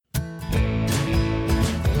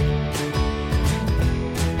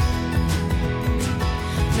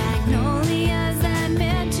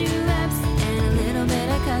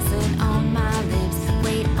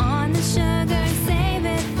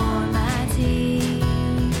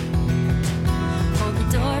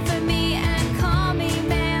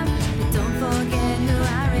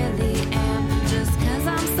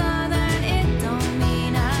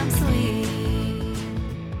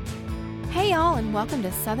welcome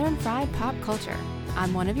to Southern Fried Pop Culture.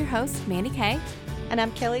 I'm one of your hosts, Mandy Kay. And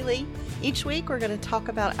I'm Kelly Lee. Each week we're going to talk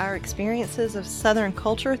about our experiences of Southern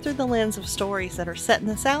culture through the lens of stories that are set in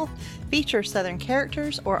the South, feature Southern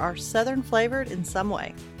characters, or are Southern flavored in some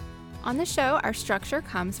way. On the show, our structure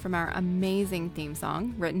comes from our amazing theme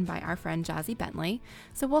song written by our friend Jazzy Bentley.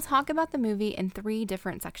 So we'll talk about the movie in 3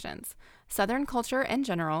 different sections: Southern culture in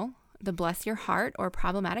general, the bless your heart or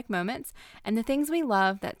problematic moments, and the things we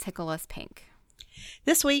love that tickle us pink.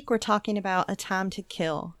 This week we're talking about A Time to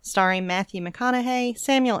Kill, starring Matthew McConaughey,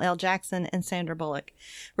 Samuel L. Jackson, and Sandra Bullock.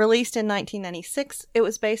 Released in 1996, it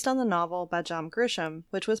was based on the novel by John Grisham,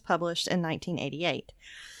 which was published in 1988.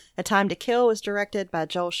 A Time to Kill was directed by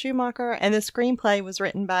Joel Schumacher, and the screenplay was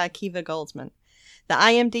written by Akiva Goldsman. The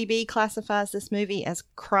IMDb classifies this movie as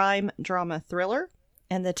crime drama thriller,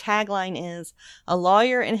 and the tagline is, "A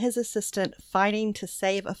lawyer and his assistant fighting to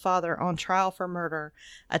save a father on trial for murder,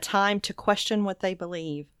 a time to question what they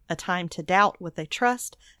believe, a time to doubt what they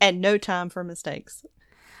trust, and no time for mistakes."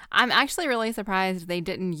 I'm actually really surprised they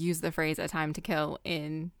didn't use the phrase "a time to kill"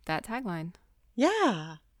 in that tagline.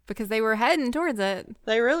 Yeah. Because they were heading towards it.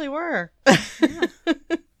 They really were. Yeah.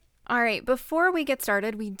 All right, before we get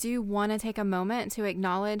started, we do want to take a moment to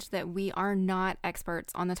acknowledge that we are not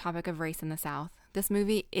experts on the topic of race in the South. This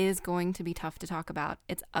movie is going to be tough to talk about.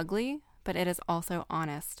 It's ugly, but it is also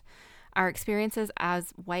honest. Our experiences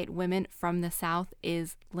as white women from the South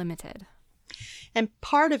is limited. And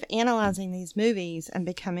part of analyzing these movies and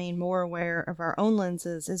becoming more aware of our own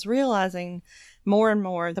lenses is realizing more and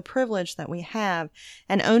more the privilege that we have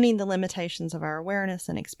and owning the limitations of our awareness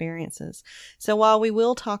and experiences. So while we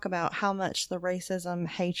will talk about how much the racism,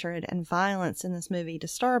 hatred, and violence in this movie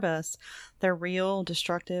disturb us, they're real,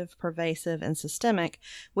 destructive, pervasive, and systemic,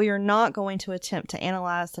 we are not going to attempt to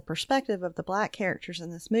analyze the perspective of the Black characters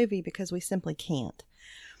in this movie because we simply can't.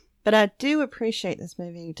 But I do appreciate this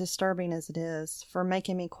movie, disturbing as it is, for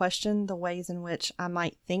making me question the ways in which I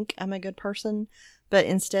might think I'm a good person, but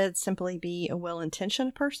instead simply be a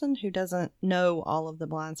well-intentioned person who doesn't know all of the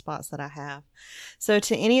blind spots that I have. So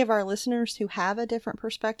to any of our listeners who have a different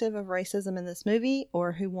perspective of racism in this movie,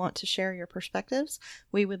 or who want to share your perspectives,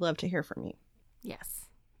 we would love to hear from you. Yes,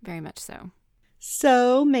 very much so.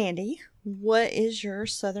 So, Mandy, what is your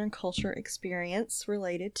Southern culture experience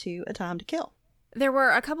related to A Time to Kill? There were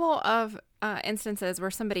a couple of instances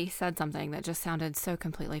where somebody said something that just sounded so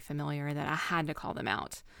completely familiar that I had to call them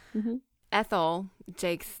out. Mm-hmm. Ethel,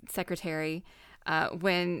 Jake's secretary,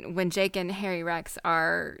 when Jake and Harry Rex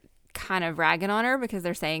are kind of ragging on her because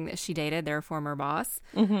they're saying that she dated their former boss,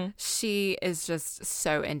 she is just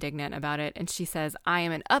so indignant about it. And she says, "I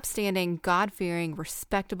am an upstanding, God-fearing,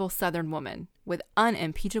 respectable Southern woman with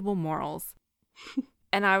unimpeachable morals."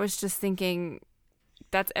 And I was just thinking,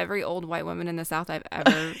 that's every old white woman in the South I've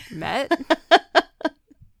ever met.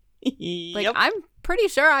 Yep. Like, I'm pretty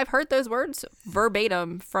sure I've heard those words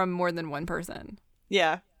verbatim from more than one person.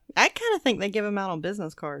 Yeah. I kind of think they give them out on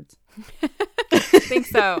business cards. I think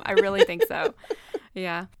so. I really think so.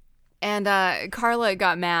 Yeah. And Carla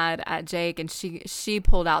got mad at Jake, and she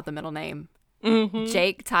pulled out the middle name. Mm-hmm.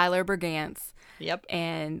 Jake Tyler Bergantz. Yep.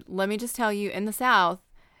 And let me just tell you, in the South,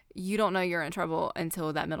 you don't know you're in trouble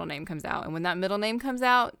until that middle name comes out. And when that middle name comes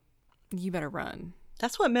out, you better run.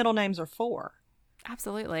 That's what middle names are for.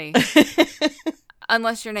 Absolutely.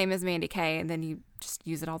 Unless your name is Mandy Kay, and then you just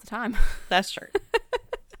use it all the time. That's true.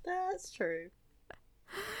 That's true.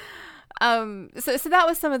 So that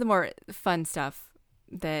was some of the more fun stuff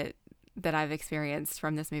that I've experienced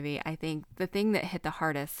from this movie. I think the thing that hit the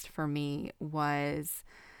hardest for me was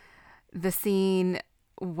the scene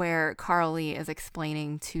where Carl Lee is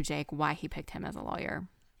explaining to Jake why he picked him as a lawyer.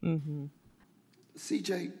 Mm-hmm. See,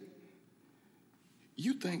 Jake,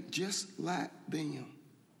 you think just like them.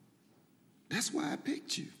 That's why I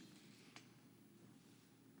picked you.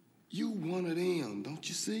 You one of them, don't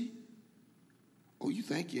you see? Oh, you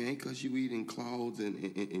think you ain't because you eating clouds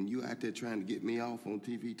and you out there trying to get me off on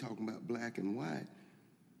TV talking about black and white.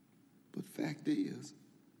 But fact is,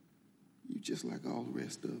 you just like all the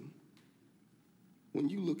rest of them. When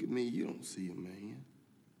you look at me, you don't see a man.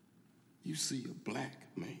 You see a black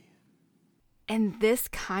man. And this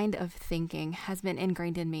kind of thinking has been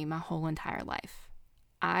ingrained in me my whole entire life.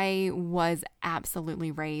 I was absolutely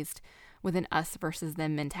raised with an us versus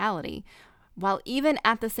them mentality, while even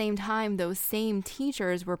at the same time, those same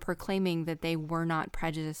teachers were proclaiming that they were not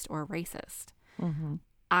prejudiced or racist. Mm-hmm.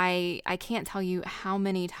 I can't tell you how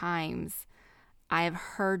many times I have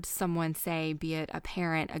heard someone say, be it a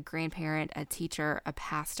parent, a grandparent, a teacher, a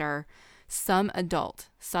pastor, some adult,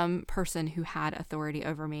 some person who had authority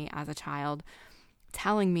over me as a child,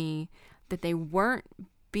 telling me that they weren't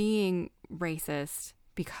being racist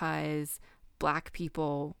because Black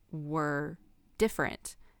people were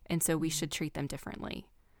different, and so we should treat them differently.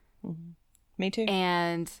 Mm-hmm. Me too.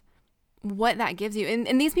 And what that gives you,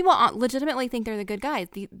 and these people legitimately think they're the good guys.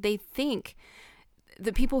 They think,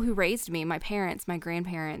 the people who raised me, my parents, my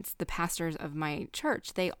grandparents, the pastors of my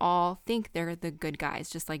church, they all think they're the good guys,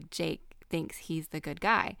 just like Jake thinks he's the good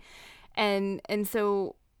guy. And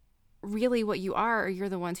so really what you are, you're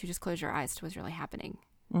the ones who just close your eyes to what's really happening.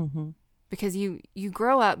 Mm-hmm. Because you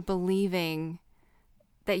grow up believing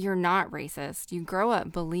that you're not racist. You grow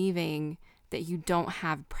up believing that you don't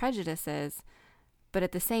have prejudices, but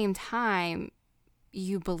at the same time,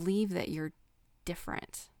 you believe that you're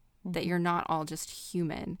different, that you're not all just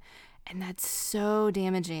human. And that's so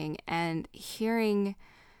damaging. And hearing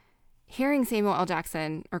Samuel L.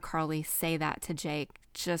 Jackson or Carly say that to Jake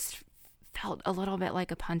just felt a little bit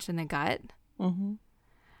like a punch in the gut. Mm-hmm.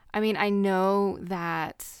 I mean, I know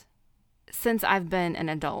that since I've been an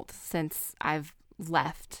adult, since I've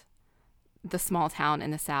left the small town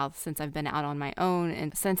in the South, since I've been out on my own,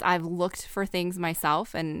 and since I've looked for things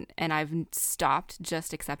myself and I've stopped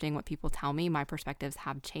just accepting what people tell me, my perspectives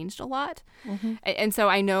have changed a lot. Mm-hmm. And so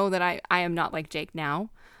I know that I am not like Jake now,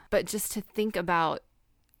 but just to think about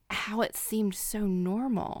how it seemed so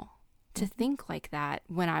normal to think like that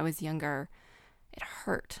when I was younger, it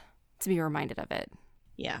hurt to be reminded of it.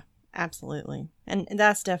 Yeah, absolutely. And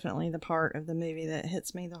that's definitely the part of the movie that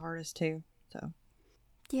hits me the hardest too. So,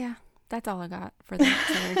 yeah, that's all I got for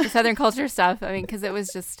the Southern culture stuff. I mean, because it was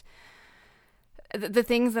just the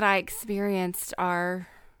things that I experienced are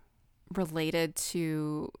related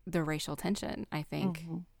to the racial tension, I think.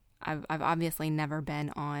 Mm-hmm. I've obviously never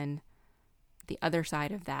been on the other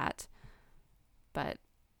side of that, but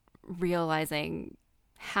realizing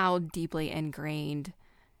how deeply ingrained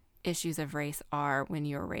issues of race are when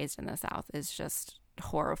you're raised in the South is just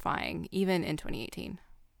horrifying, even in 2018.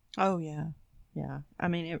 Oh yeah. Yeah. I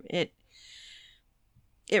mean, it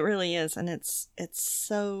really is. And it's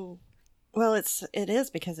so, well, it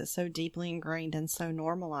is because it's so deeply ingrained and so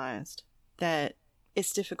normalized that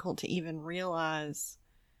it's difficult to even realize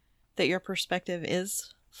that your perspective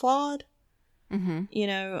is flawed. Mm-hmm. You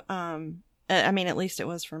know, I mean, at least it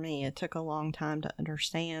was for me. It took a long time to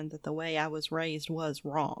understand that the way I was raised was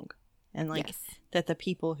wrong. And like that the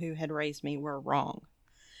people who had raised me were wrong.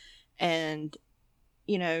 And,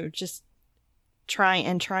 you know, just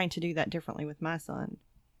trying to do that differently with my son.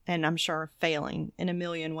 And I'm sure failing in a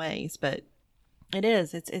million ways, but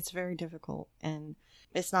it's very difficult. And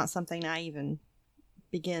it's not something I even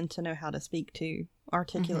begin to know how to speak to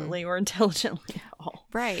articulately or intelligently at all.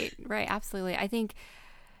 Right, absolutely. I think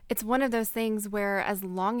it's one of those things where as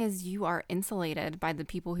long as you are insulated by the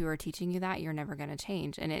people who are teaching you that, you're never going to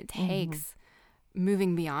change. And it takes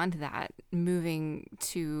moving beyond that, moving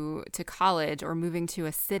to college or moving to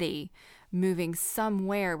a city, moving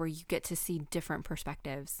somewhere where you get to see different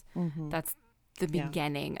perspectives. Mm-hmm. That's the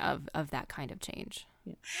beginning of that kind of change.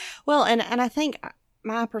 Yeah. Well, and I think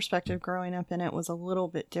my perspective growing up in it was a little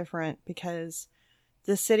bit different because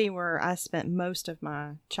the city where I spent most of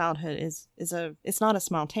my childhood it's not a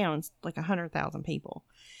small town. It's like 100,000 people.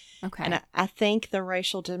 Okay. And I think the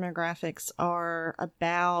racial demographics are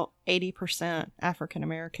about 80% African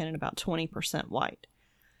American and about 20% white.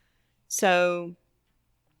 So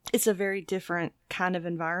it's a very different kind of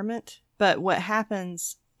environment. But what happened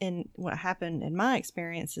in my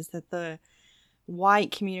experience is that the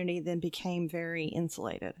white community then became very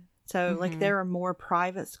insulated. So like there are more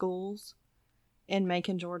private schools in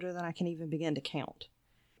Macon, Georgia than I can even begin to count.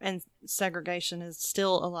 And segregation is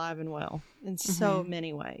still alive and well in so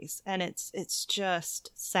many ways. And it's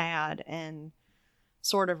just sad and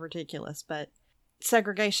sort of ridiculous. But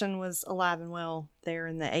segregation was alive and well there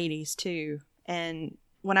in the 80s too. And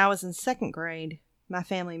when I was in second grade, my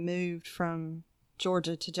family moved from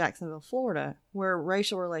Georgia to Jacksonville, Florida, where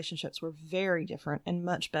racial relationships were very different and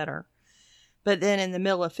much better. But then in the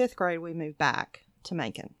middle of fifth grade, we moved back to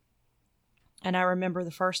Macon. And I remember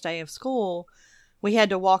the first day of school, we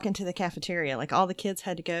had to walk into the cafeteria. Like all the kids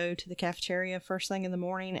had to go to the cafeteria first thing in the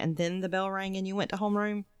morning, and then the bell rang and you went to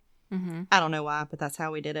homeroom. Mm-hmm. I don't know why, but that's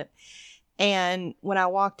how we did it. And when I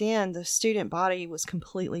walked in, the student body was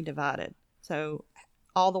completely divided. So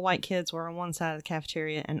all the white kids were on one side of the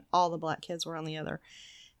cafeteria and all the black kids were on the other.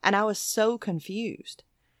 And I was so confused.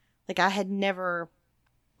 Like I had never,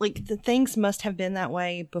 like the things must have been that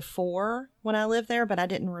way before when I lived there, but I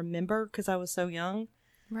didn't remember because I was so young.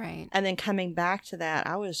 Right. And then coming back to that,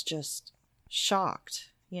 I was just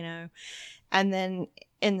shocked, you know. And then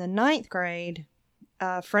in the 9th grade,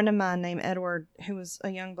 a friend of mine named Edward, who was a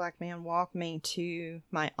young black man, walked me to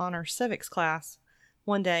my honor civics class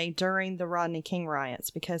one day during the Rodney King riots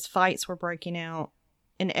because fights were breaking out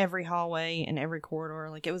in every hallway and every corridor.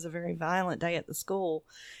 Like, it was a very violent day at the school,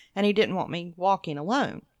 and he didn't want me walking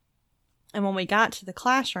alone. And when we got to the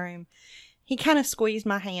classroom, he kind of squeezed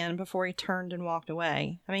my hand before he turned and walked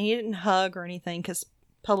away. I mean, he didn't hug or anything because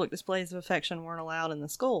public displays of affection weren't allowed in the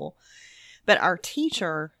school. But our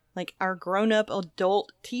teacher, like our grown-up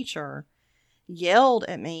adult teacher, yelled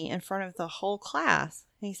at me in front of the whole class.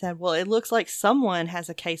 He said, well, it looks like someone has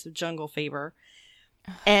a case of jungle fever.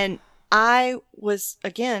 And I was,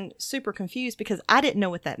 again, super confused because I didn't know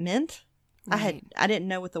what that meant. Right. I didn't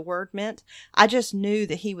know what the word meant. I just knew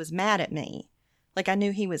that he was mad at me. Like, I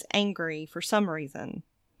knew he was angry for some reason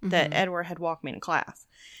that Edward had walked me to class.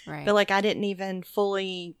 Right. But, like, I didn't even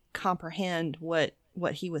fully comprehend what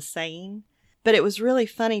he was saying. But it was really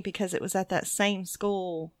funny because it was at that same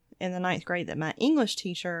school in the 9th grade that my English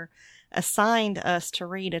teacher assigned us to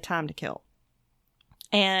read A Time to Kill.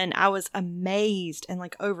 And I was amazed and,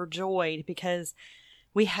 like, overjoyed because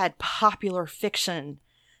we had popular fiction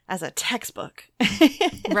as a textbook.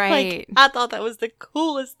 Right. Like, I thought that was the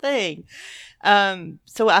coolest thing.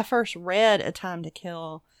 So I first read A Time to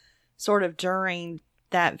Kill sort of during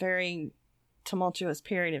that very tumultuous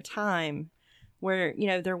period of time where, you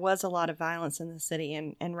know, there was a lot of violence in the city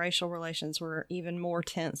and racial relations were even more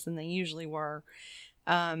tense than they usually were.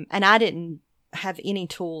 And I didn't have any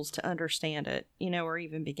tools to understand it, you know, or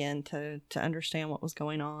even begin to understand what was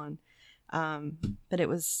going on. But it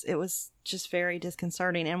was just very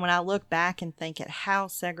disconcerting. And when I look back and think at how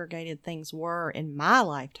segregated things were in my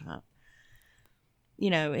lifetime, you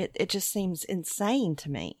know, it just seems insane to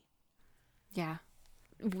me. Yeah.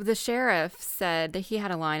 The sheriff said that he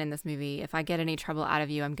had a line in this movie, if I get any trouble out of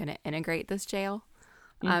you, I'm going to integrate this jail.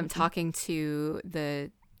 Talking to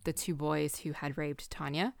the 2 boys who had raped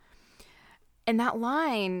Tanya. And that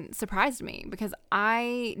line surprised me because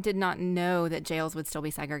I did not know that jails would still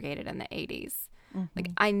be segregated in the 80s.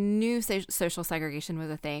 Like, I knew social segregation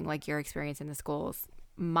was a thing, like your experience in the schools.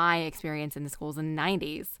 My experience in the schools in the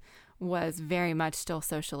 90s was very much still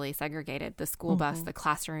socially segregated. The school bus, the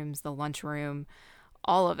classrooms, the lunchroom,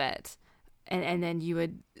 all of it. And then you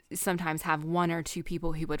would sometimes have 1 or 2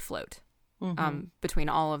 people who would float between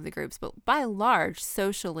all of the groups. But by and large,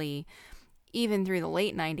 socially, even through the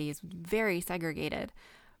late 90s, very segregated.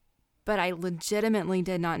 But I legitimately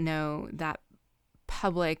did not know that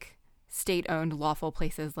public, state-owned, lawful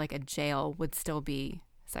places like a jail would still be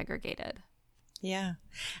segregated. Yeah.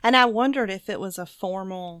 And I wondered if it was a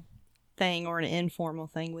formal thing or an informal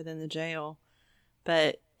thing within the jail.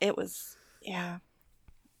 But it was, yeah.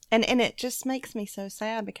 And it just makes me so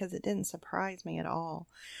sad because it didn't surprise me at all.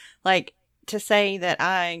 Like, to say that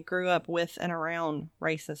I grew up with and around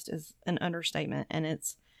racist is an understatement, and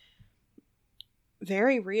it's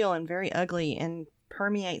very real and very ugly and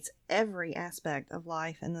permeates every aspect of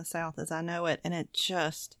life in the South as I know it, and it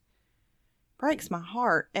just breaks my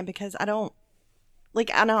heart. And because I don't,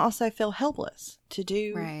 like, and I also feel helpless to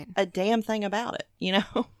do a damn thing about it, you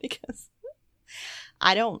know, because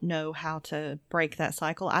I don't know how to break that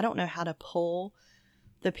cycle. I don't know how to pull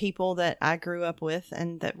the people that I grew up with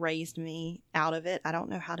and that raised me out of it. I don't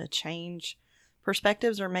know how to change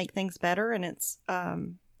perspectives or make things better. And it's,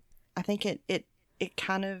 I think it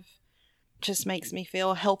kind of just makes me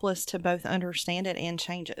feel helpless to both understand it and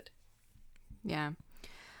change it. Yeah.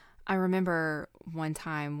 I remember one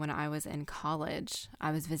time when I was in college,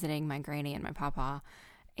 I was visiting my granny and my papa,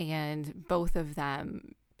 and both of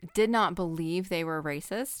them did not believe they were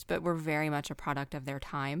racist, but were very much a product of their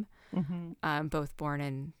time. Both born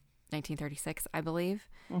in 1936, I believe.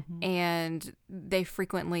 And they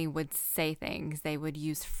frequently would say things. They would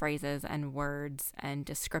use phrases and words and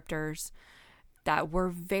descriptors that were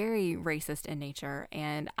very racist in nature.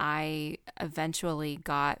 And I eventually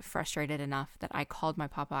got frustrated enough that I called my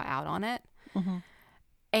papa out on it.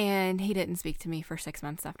 And he didn't speak to me for 6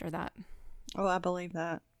 months after that. Oh, I believe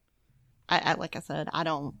that. I like I said, I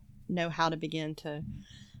don't know how to begin to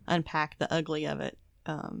unpack the ugly of it.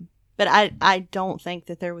 But I don't think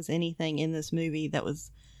that there was anything in this movie that was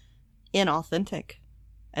inauthentic,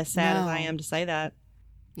 as sad as I am to say that.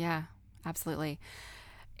 Yeah, absolutely.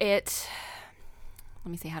 Let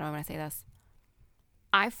me see, how do I want to say this?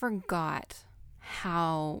 I forgot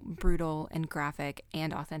how brutal and graphic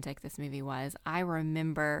and authentic this movie was. I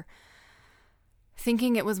remember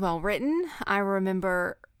thinking it was well written. I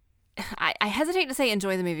remember, I hesitate to say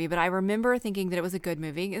enjoy the movie, but I remember thinking that it was a good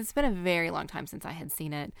movie. It's been a very long time since I had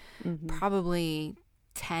seen it. Probably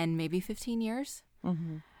 10, maybe 15 years.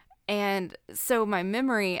 And so my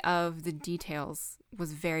memory of the details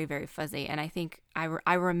was very, very fuzzy. And I think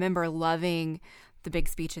I remember loving the big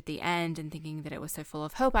speech at the end and thinking that it was so full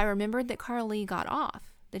of hope, I remembered that Carl Lee got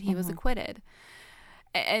off, that he was acquitted.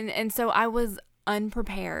 And so I was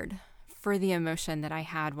unprepared for the emotion that I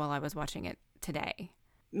had while I was watching it today.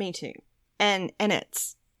 Me too. And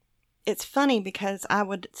it's funny because I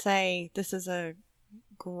would say this is a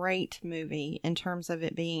great movie in terms of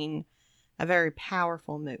it being a very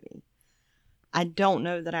powerful movie. I don't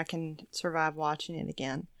know that I can survive watching it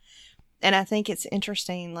again. And I think it's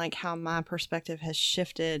interesting, like, how my perspective has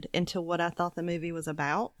shifted into what I thought the movie was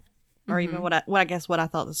about, or even what I guess what I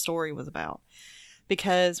thought the story was about.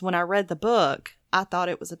 Because when I read the book, I thought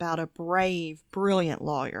it was about a brave, brilliant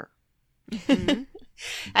lawyer.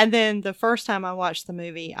 And then the first time I watched the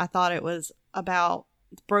movie, I thought it was about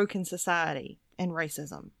broken society and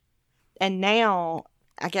racism. And now,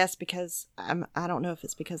 I guess because I don't know if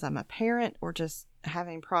it's because I'm a parent or just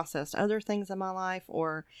having processed other things in my life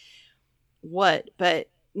or what, but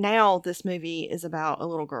now this movie is about a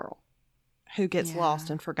little girl who gets lost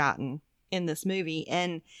and forgotten in this movie.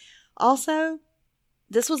 And also,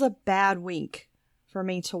 this was a bad week for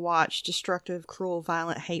me to watch destructive, cruel,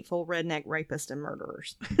 violent, hateful, redneck rapists and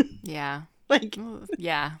murderers. Yeah. Like,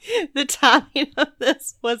 yeah. The timing of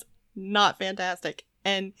this was not fantastic.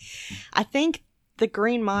 And I think The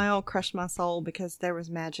Green Mile crushed my soul because there was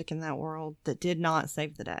magic in that world that did not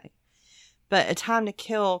save the day. But A Time to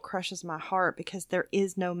Kill crushes my heart because there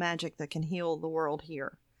is no magic that can heal the world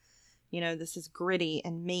here. You know, this is gritty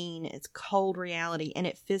and mean. It's cold reality, and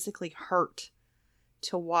it physically hurt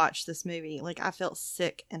to watch this movie. Like, I felt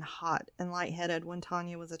sick and hot and lightheaded when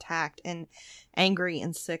Tanya was attacked, and angry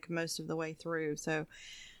and sick most of the way through. So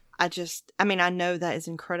I know that is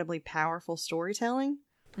incredibly powerful storytelling,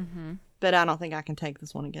 but I don't think I can take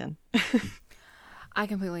this one again. I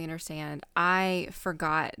completely understand. I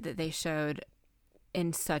forgot that they showed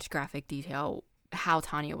in such graphic detail how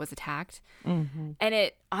Tanya was attacked. And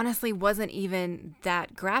it honestly wasn't even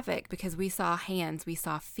that graphic because we saw hands, we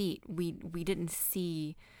saw feet. We didn't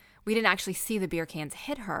actually see the beer cans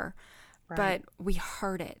hit her, but we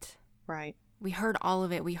heard it. Right. We heard all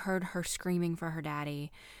of it. We heard her screaming for her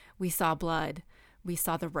daddy. We saw blood. We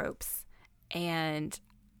saw the ropes. And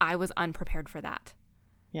I was unprepared for that.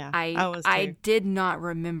 Yeah, I did not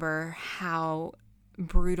remember how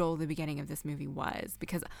brutal the beginning of this movie was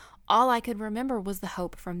because all I could remember was the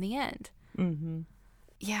hope from the end.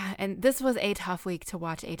 Yeah, and this was a tough week to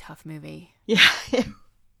watch a tough movie. Yeah,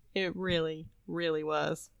 it really, really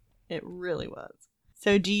was. It really was.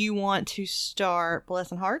 So do you want to start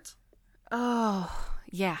Blessing Hearts? Oh,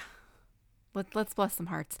 yeah. Let's bless some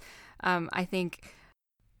hearts. I think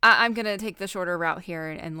I'm going to take the shorter route here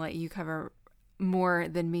and let you cover more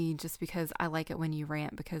than me just because I like it when you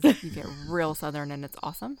rant because you get real Southern and it's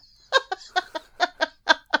awesome.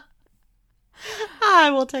 I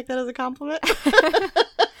will take that as a compliment.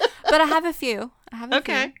 But I have a few.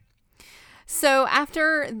 Okay. So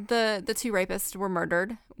after the two rapists were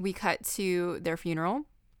murdered, we cut to their funeral.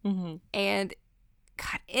 And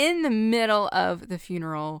God, in the middle of the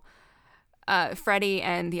funeral, Freddie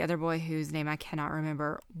and the other boy whose name I cannot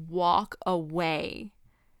remember walk away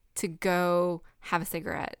to go have a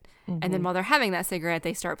cigarette. And then while they're having that cigarette,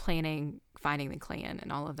 they start planning finding the Klan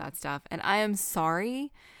and all of that stuff. And I am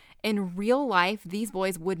sorry. In real life, these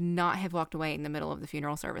boys would not have walked away in the middle of the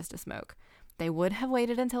funeral service to smoke. They would have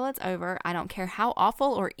waited until it's over. I don't care how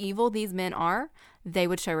awful or evil these men are. They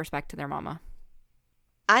would show respect to their mama.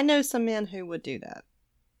 I know some men who would do that.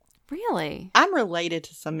 Really? I'm related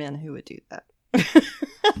to some men who would do that.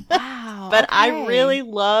 Wow. But okay. I really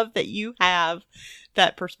love that you have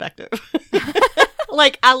that perspective.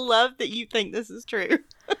 Like, I love that you think this is true.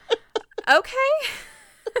 Okay.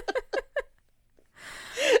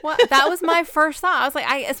 Well, that was my first thought. I was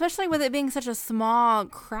like, especially with it being such a small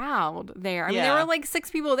crowd there. I mean, there were like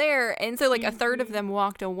 6 people there, and so like a third of them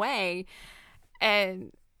walked away,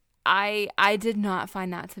 and I did not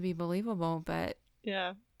find that to be believable. But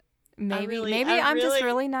yeah, maybe I'm just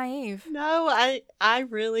really naive. No, I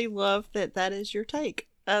really love that is your take.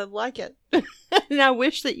 I like it, and I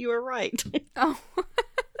wish that you were right. Oh.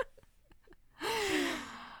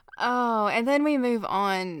 Oh, and then we move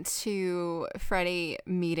on to Freddie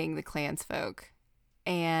meeting the Klansfolk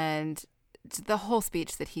and the whole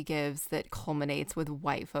speech that he gives that culminates with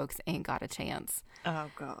white folks ain't got a chance.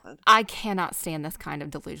 Oh, God. I cannot stand this kind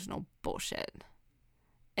of delusional bullshit.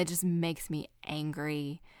 It just makes me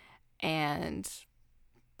angry and,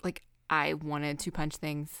 like, I wanted to punch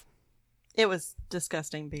things. It was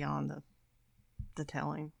disgusting beyond the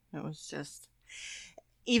telling. It was just...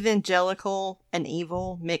 evangelical and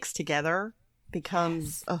evil mixed together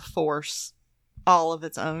becomes a force all of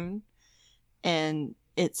its own, and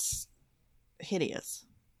it's hideous.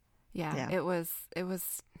 Yeah. It was,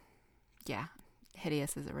 yeah,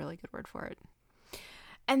 hideous is a really good word for it.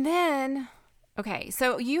 And then, okay,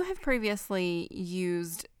 so you have previously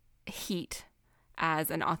used heat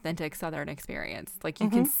as an authentic Southern experience. Like you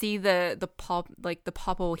can see the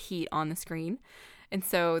palpable heat on the screen. And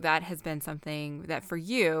so that has been something that for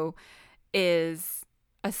you is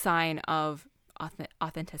a sign of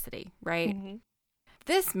authenticity, right? Mm-hmm.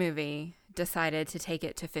 This movie decided to take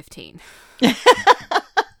it to 15.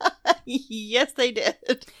 Yes, they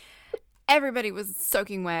did. Everybody was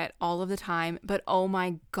soaking wet all of the time, but oh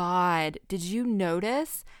my God, did you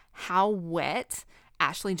notice how wet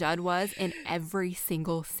Ashley Judd was in every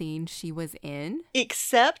single scene she was in?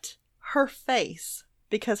 Except her face,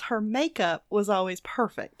 because her makeup was always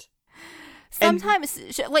perfect. Sometimes,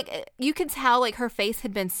 you could tell, like, her face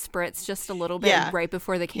had been spritzed just a little bit right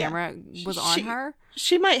before the camera was on her.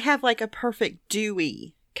 She might have, like, a perfect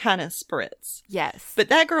dewy kind of spritz. Yes. But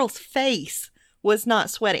that girl's face was not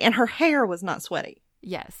sweaty, and her hair was not sweaty.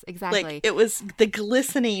 Yes, exactly. Like, it was the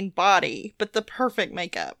glistening body, but the perfect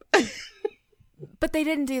makeup. But they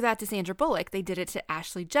didn't do that to Sandra Bullock. They did it to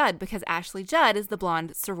Ashley Judd, because Ashley Judd is the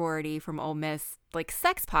blonde sorority from Ole Miss, like,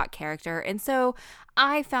 sex pot character. And so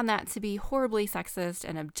I found that to be horribly sexist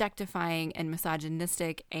and objectifying and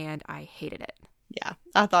misogynistic, and I hated it. Yeah,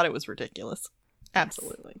 I thought it was ridiculous.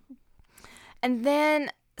 Absolutely. Yes. And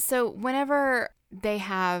then, so whenever they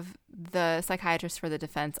have the psychiatrist for the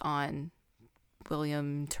defense on,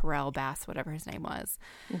 William Terrell Bass, whatever his name was,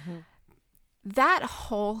 that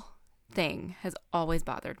whole thing has always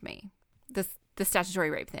bothered me. The statutory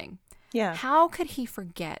rape thing. Yeah. How could he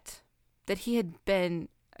forget that he had been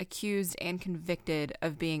accused and convicted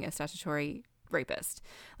of being a statutory rapist?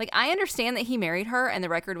 Like, I understand that he married her and the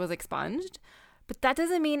record was expunged, but that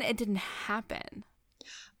doesn't mean it didn't happen.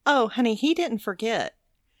 Oh, honey, he didn't forget.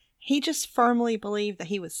 He just firmly believed that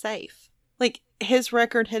he was safe. Like, his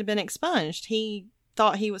record had been expunged. He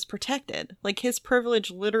thought he was protected. Like, his privilege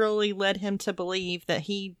literally led him to believe that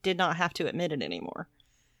he did not have to admit it anymore.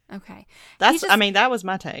 Okay. That was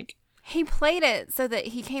my take. He played it so that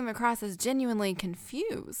he came across as genuinely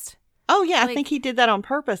confused. Oh yeah, I think he did that on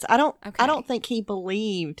purpose. I don't think he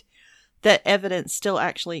believed that evidence still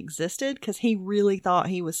actually existed, because he really thought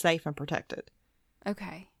he was safe and protected.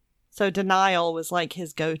 Okay. So denial was like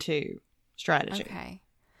his go-to strategy. Okay.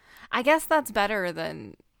 I guess that's better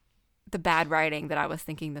than the bad writing that I was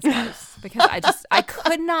thinking this was, because I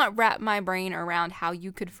could not wrap my brain around how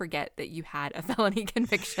you could forget that you had a felony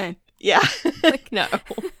conviction. Yeah. No.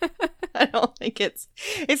 I don't think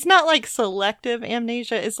it's not like selective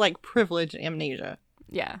amnesia. It's like privilege amnesia.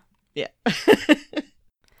 Yeah. Yeah.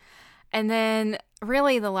 And then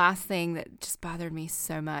really the last thing that just bothered me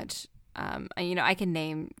so much, I can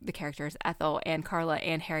name the characters Ethel and Carla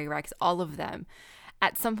and Harry Rex, all of them.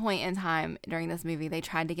 At some point in time during this movie, they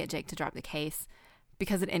tried to get Jake to drop the case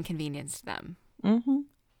because it inconvenienced them. Mm-hmm.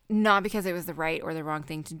 Not because it was the right or the wrong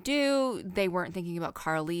thing to do. They weren't thinking about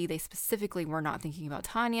Carly. They specifically were not thinking about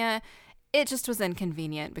Tanya. It just was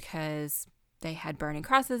inconvenient because they had burning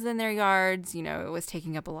crosses in their yards. You know, it was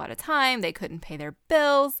taking up a lot of time. They couldn't pay their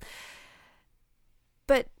bills.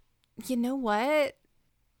 But you know what?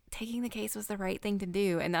 Taking the case was the right thing to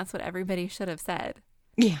do, and that's what everybody should have said.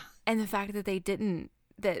 Yeah. And the fact that they didn't,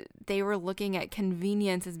 that they were looking at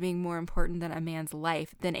convenience as being more important than a man's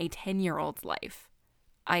life, than a 10-year-old's life.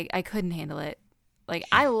 I couldn't handle it. Like,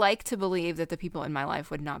 I like to believe that the people in my life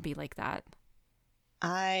would not be like that.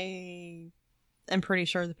 I am pretty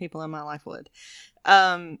sure the people in my life would.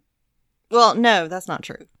 Well, no, that's not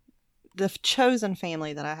true. The chosen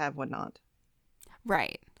family that I have would not.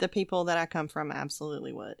 Right. The people that I come from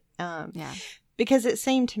absolutely would. Yeah. Because it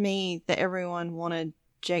seemed to me that everyone wanted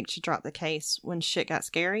Jake to drop the case when shit got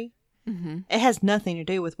scary. Mm-hmm. It has nothing to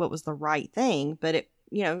do with what was the right thing, but it,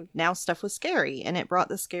 now stuff was scary, and it brought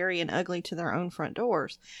the scary and ugly to their own front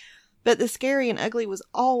doors. But the scary and ugly was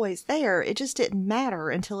always there. It just didn't matter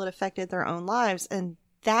until it affected their own lives. And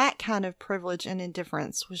that kind of privilege and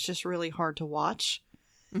indifference was just really hard to watch.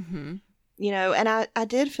 Mm-hmm. And I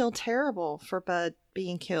did feel terrible for Bud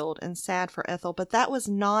being killed and sad for Ethel, but that was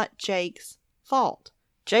not Jake's fault.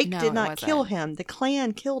 Jake did not kill him. The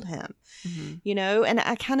Klan killed him, and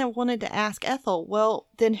I kind of wanted to ask Ethel, well,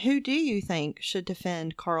 then who do you think should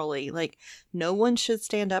defend Carly? Like, no one should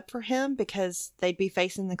stand up for him because they'd be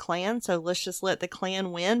facing the Klan, so let's just let the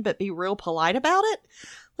Klan win, but be real polite about it?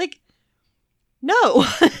 Like, no.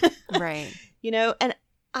 Right. And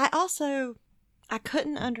I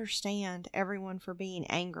couldn't understand everyone for being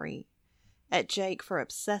angry at Jake for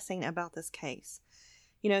obsessing about this case.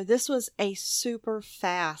 This was a super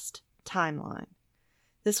fast timeline.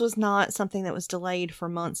 This was not something that was delayed for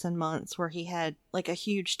months and months where he had like a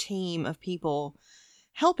huge team of people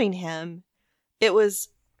helping him. It was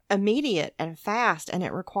immediate and fast, and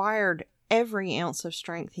it required every ounce of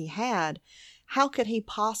strength he had. How could he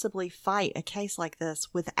possibly fight a case like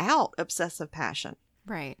this without obsessive passion?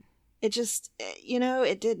 Right. It just,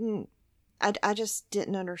 it didn't, I just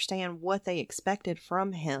didn't understand what they expected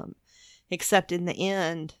from him, except in the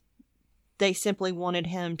end, they simply wanted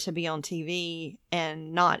him to be on TV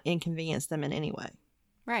and not inconvenience them in any way.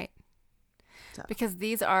 Right. So. Because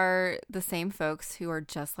these are the same folks who are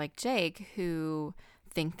just like Jake, who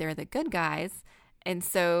think they're the good guys, and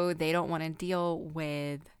so they don't want to deal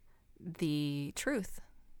with the truth.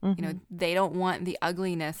 Mm-hmm. They don't want the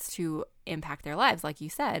ugliness to impact their lives, like you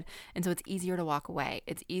said, and so it's easier to walk away.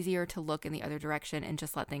 It's easier to look in the other direction and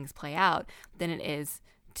just let things play out than it is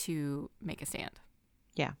to make a stand.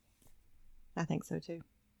 Yeah, I think so too.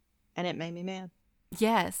 And it made me mad.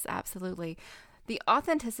 Yes, absolutely. The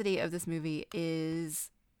authenticity of this movie is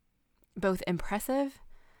both impressive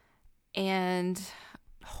and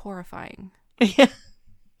horrifying. Yeah.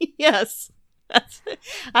 Yes.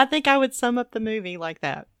 I think I would sum up the movie like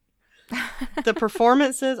that. The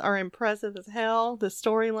performances are impressive as hell. The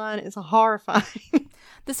storyline is horrifying.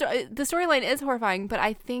 The storyline is horrifying, but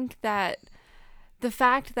I think that the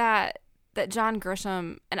fact that John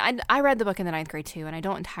Grisham, and I read the book in the 9th grade too, and I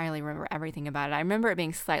don't entirely remember everything about it. I remember it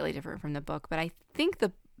being slightly different from the book, but I think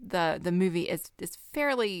the movie is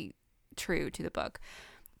fairly true to the book.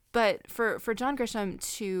 But for John Grisham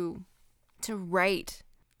to write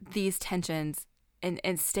these tensions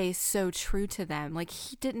and stay so true to them, like,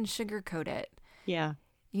 he didn't sugarcoat it. Yeah.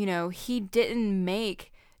 He didn't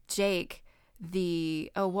make Jake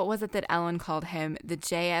what was it that Ellen called him? The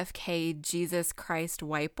JFK Jesus Christ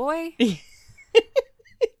white boy?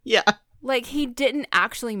 Yeah. Like, he didn't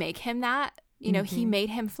actually make him that. He Mm-hmm. made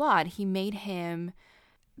him flawed. He made him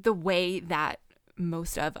the way that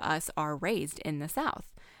most of us are raised in the South.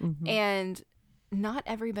 Mm-hmm. And not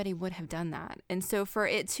everybody would have done that. And so for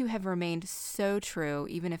it to have remained so true,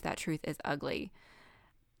 even if that truth is ugly,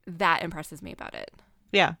 that impresses me about it.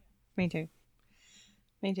 Yeah, me too.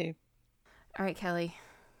 Me too. All right, Kelly,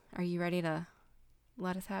 are you ready to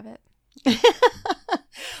let us have it?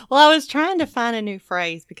 Well, I was trying to find a new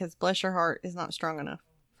phrase because bless your heart is not strong enough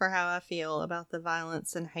for how I feel about the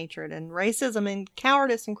violence and hatred and racism and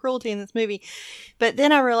cowardice and cruelty in this movie. But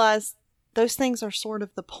then I realized those things are sort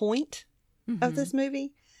of the point of this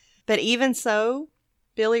movie. But even so,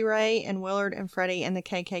 Billy Ray and Willard and Freddie and the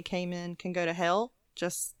KKK men can go to hell,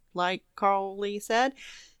 just like Carl Lee said.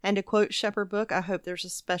 And to quote Shepherd Book, I hope there's a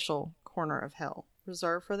special corner of hell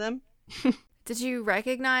reserved for them. Did you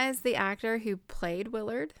recognize the actor who played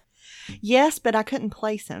Willard? Yes, but I couldn't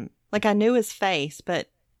place him. Like, I knew his face, but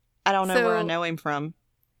I don't know where I know him from.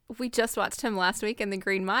 We just watched him last week in The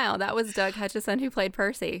Green Mile. That was Doug Hutchison who played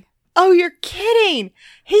Percy. Oh, you're kidding!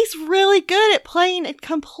 He's really good at playing a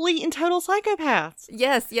complete and total psychopath.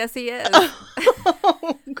 Yes, he is.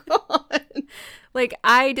 Oh, God. Like,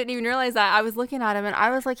 I didn't even realize that. I was looking at him and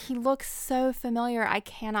I was like, he looks so familiar. I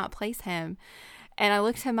cannot place him. And I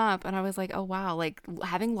looked him up and I was like, oh, wow. Like,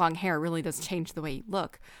 having long hair really does change the way you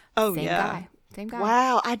look. Oh, Same yeah. Same guy.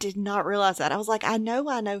 Wow, I did not realize that. I was like, I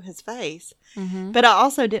know his face. Mm-hmm. But I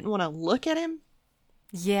also didn't want to look at him.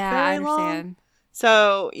 Yeah, I understand. Long.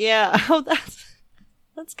 So, yeah. Oh,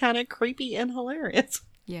 that's kind of creepy and hilarious.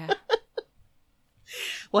 Yeah.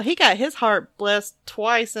 Well, he got his heart blessed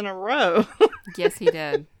twice in a row. Yes, he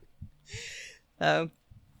did. So,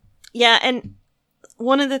 yeah, and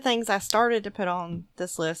one of the things I started to put on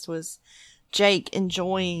this list was Jake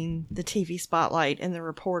enjoying the TV spotlight and the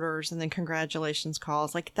reporters and the congratulations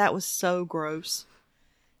calls. Like, that was so gross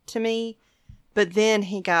to me. But then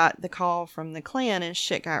he got the call from the Klan and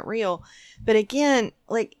shit got real. But again,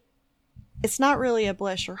 like, it's not really a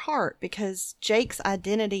bless your heart because Jake's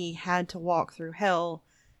identity had to walk through hell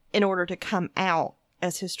in order to come out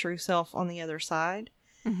as his true self on the other side.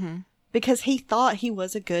 Mm-hmm. Because he thought he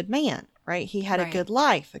was a good man, right? He had a good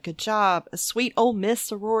life, a good job, a sweet old Miss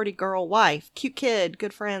Sorority girl wife, cute kid,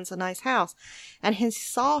 good friends, a nice house. And he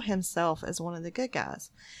saw himself as one of the good guys.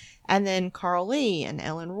 And then Carl Lee and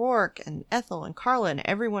Ellen Rourke and Ethel and Carla and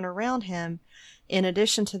everyone around him, in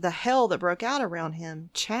addition to the hell that broke out around him,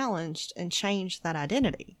 challenged and changed that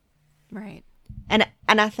identity. Right. And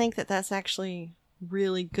I think that that's actually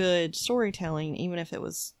really good storytelling, even if it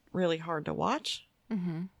was really hard to watch.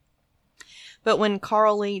 Mm-hmm. But when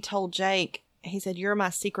Carl Lee told Jake, he said, "You're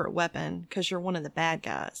my secret weapon because you're one of the bad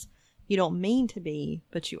guys. You don't mean to be,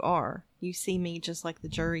 but you are. You see me just like the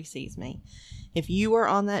jury sees me. If you were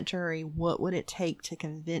on that jury, what would it take to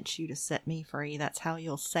convince you to set me free? That's how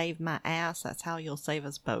you'll save my ass. That's how you'll save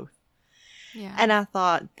us both. Yeah. And I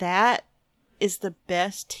thought that is the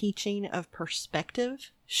best teaching of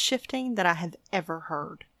perspective shifting that I have ever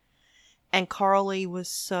heard. And Carly was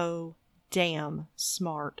so damn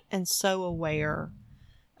smart and so aware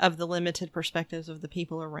of the limited perspectives of the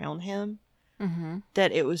people around him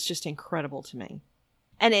that it was just incredible to me.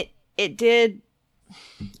 And I did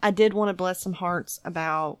want to bless some hearts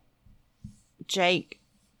about Jake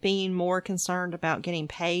being more concerned about getting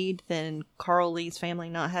paid than Carl Lee's family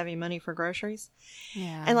not having money for groceries.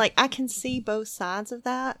 Yeah. And like, I can see both sides of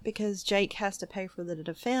that because Jake has to pay for the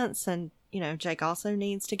defense and, you know, Jake also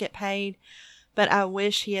needs to get paid. But I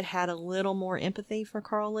wish he had had a little more empathy for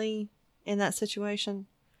Carl Lee in that situation.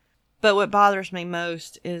 But what bothers me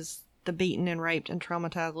most is the beaten and raped and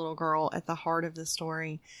traumatized little girl at the heart of the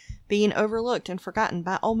story being overlooked and forgotten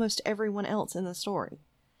by almost everyone else in the story.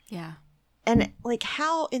 Yeah. And like,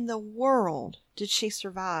 how in the world did she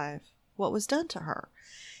survive what was done to her?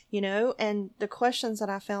 You know, and the questions that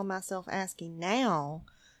I found myself asking now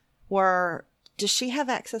were, does she have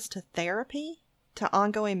access to therapy, to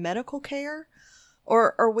ongoing medical care?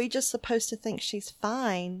 Or are we just supposed to think she's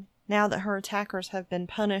fine now that her attackers have been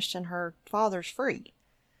punished and her father's free?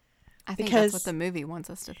 I think that's what the movie wants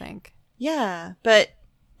us to think. Yeah, but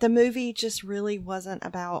the movie just really wasn't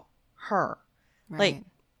about her. Right. Like,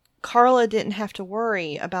 Carla didn't have to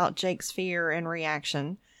worry about Jake's fear and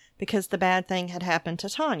reaction because the bad thing had happened to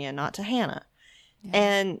Tanya, not to Hannah. Yeah.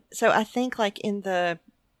 And so I think like in the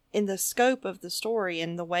scope of the story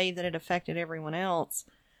and the way that it affected everyone else,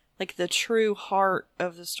 like the true heart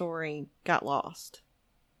of the story got lost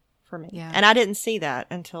for me. Yeah. And I didn't see that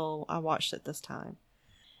until I watched it this time.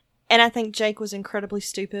 And I think Jake was incredibly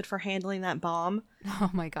stupid for handling that bomb. Oh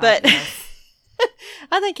my God. But yes.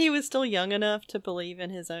 I think he was still young enough to believe in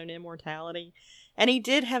his own immortality. And he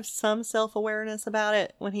did have some self-awareness about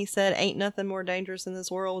it when he said, ain't nothing more dangerous in this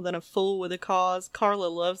world than a fool with a cause. Carla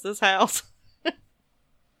loves this house.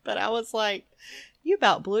 But I was like, you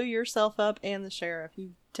about blew yourself up and the sheriff,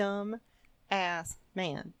 you dumb ass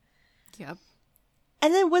man. Yep.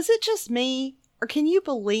 And then was it just me? Or can you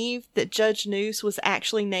believe that Judge Noose was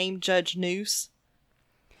actually named Judge Noose?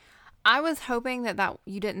 I was hoping that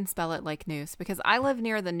you didn't spell it like noose because I live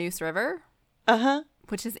near the Noose River. Uh-huh.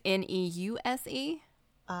 Which is Neuse.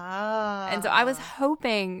 Ah. And so I was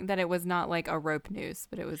hoping that it was not like a rope noose,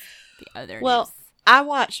 but it was the other well, noose. I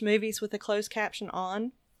watch movies with a closed caption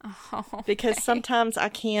on because okay. sometimes I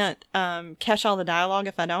can't catch all the dialogue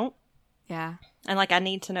if I don't. Yeah. And like I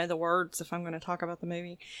need to know the words if I'm going to talk about the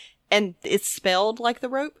movie. And it's spelled like the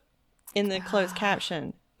rope in the closed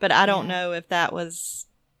caption. But I don't know if that was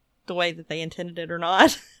the way that they intended it or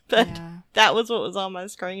not. But that was what was on my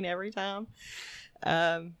screen every time.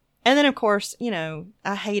 And then, of course, you know,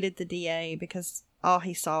 I hated the DA because all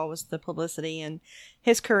he saw was the publicity and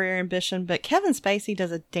his career ambition. But Kevin Spacey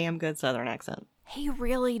does a damn good Southern accent. He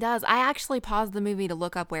really does. I actually paused the movie to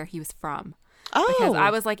look up where he was from. Oh. Because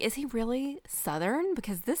I was like, is he really Southern?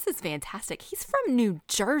 Because this is fantastic. He's from New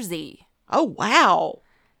Jersey. Oh, wow.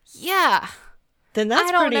 Yeah. Then that's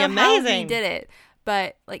pretty amazing. I don't know how he did it,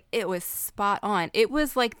 but like it was spot on. It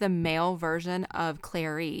was like the male version of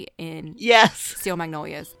Clary in Steel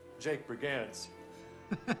Magnolias. Jake Brigance.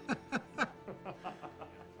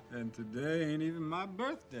 And today ain't even my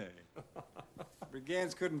birthday.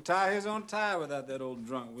 Brigance couldn't tie his own tie without that old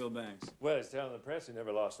drunk Will Banks. Well, he's telling the press he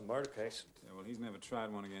never lost a murder case. Yeah, well, he's never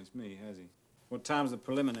tried one against me, has he? What time's the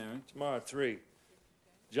preliminary? Tomorrow at 3.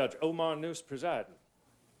 Judge Omar Noose presiding.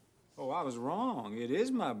 Oh, I was wrong. It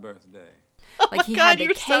is my birthday. Like he had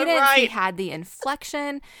the cadence, he had the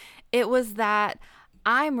inflection. It was that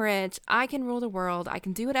I'm rich, I can rule the world, I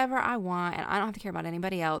can do whatever I want, and I don't have to care about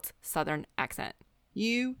anybody else. Southern accent.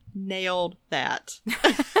 You nailed that.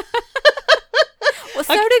 Well,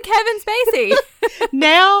 so did Kevin Spacey.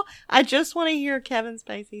 Now, I just want to hear Kevin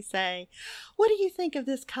Spacey say, what do you think of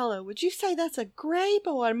this color? Would you say that's a grape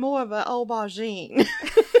or more of an aubergine?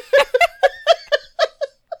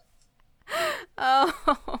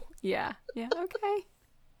 Oh, yeah. Yeah, okay.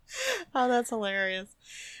 Oh, that's hilarious.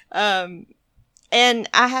 And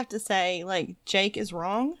I have to say, like, Jake is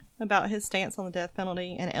wrong about his stance on the death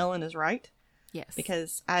penalty, and Ellen is right. Yes.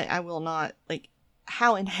 Because I will not, like,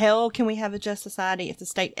 how in hell can we have a just society if the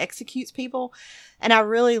state executes people? And I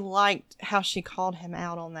really liked how she called him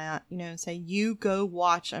out on that, you know, say, you go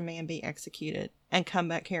watch a man be executed and come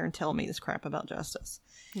back here and tell me this crap about justice.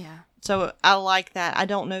 Yeah. So I like that. I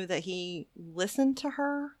don't know that he listened to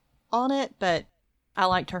her on it, but I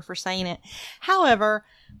liked her for saying it. However,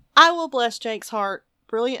 I will bless Jake's heart,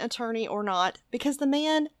 brilliant attorney or not, because the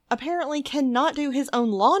man apparently cannot do his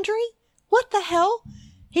own laundry. What the hell?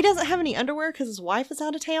 He doesn't have any underwear because his wife is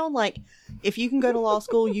out of town. Like, if you can go to law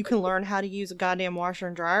school, you can learn how to use a goddamn washer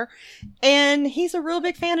and dryer. And he's a real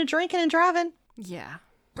big fan of drinking and driving. Yeah.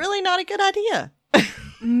 Really not a good idea.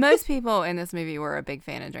 Most people in this movie were a big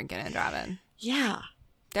fan of drinking and driving. Yeah.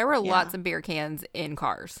 There were lots of beer cans in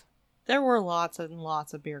cars. There were lots and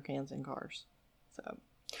lots of beer cans in cars. So,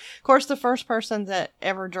 of course, the first person that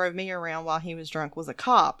ever drove me around while he was drunk was a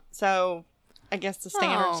cop. So, I guess the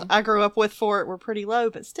standards I grew up with for it were pretty low,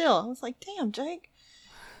 but still, I was like, damn, Jake.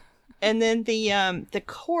 And then the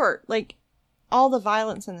court, like, all the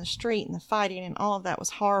violence in the street and the fighting and all of that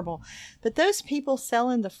was horrible. But those people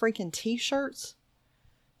selling the freaking t-shirts,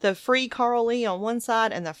 the free Carl Lee on one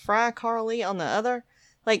side and the fry Carl Lee on the other,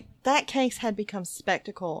 like, that case had become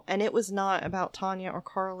spectacle, and it was not about Tanya or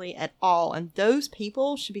Carl Lee at all. And those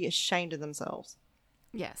people should be ashamed of themselves.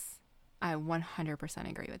 Yes, I 100%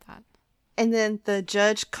 agree with that. And then the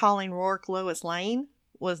judge calling Rourke Lois Lane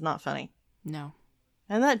was not funny. No.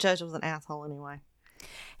 And that judge was an asshole anyway.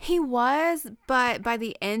 He was, but by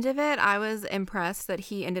the end of it, I was impressed that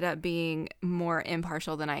he ended up being more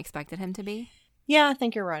impartial than I expected him to be. Yeah, I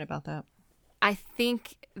think you're right about that. I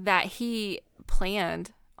think that he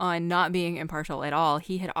planned on not being impartial at all.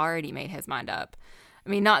 He had already made his mind up. I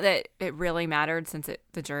mean, not that it really mattered since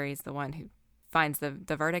the jury's the one who finds the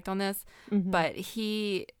verdict on this, but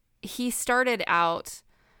he started out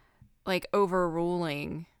like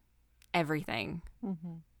overruling everything.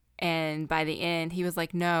 And by the end, he was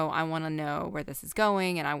like, no, I want to know where this is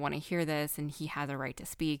going and I want to hear this, and he has a right to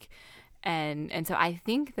speak. And so I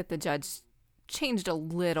think that the judge changed a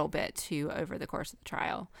little bit too over the course of the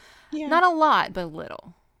trial. Yeah. Not a lot, but a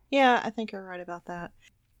little. Yeah, I think you're right about that.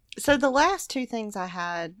 So the last two things I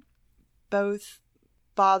had both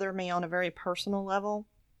bother me on a very personal level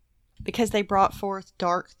because they brought forth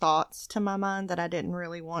dark thoughts to my mind that I didn't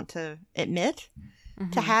really want to admit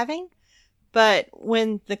to having. But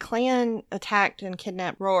when the Klan attacked and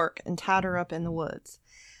kidnapped Rourke and tied her up in the woods,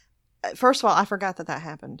 first of all, I forgot that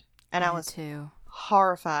happened. And I was too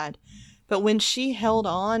horrified. But when she held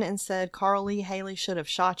on and said, Carl Lee Haley should have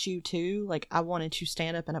shot you too, like, I wanted to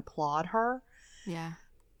stand up and applaud her. Yeah.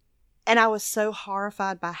 And I was so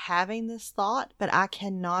horrified by having this thought, but I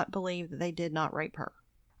cannot believe that they did not rape her.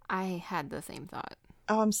 I had the same thought.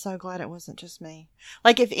 Oh, I'm so glad it wasn't just me.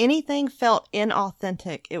 Like, if anything felt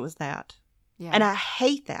inauthentic, it was that. Yeah. And I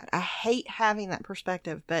hate that. I hate having that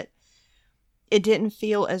perspective, but it didn't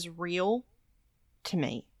feel as real to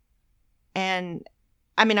me. And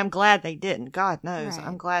I mean, I'm glad they didn't. God knows. Right.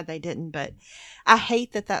 I'm glad they didn't. But I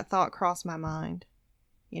hate that thought crossed my mind,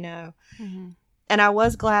 you know. And I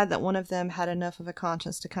was glad that one of them had enough of a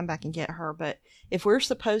conscience to come back and get her. But if we're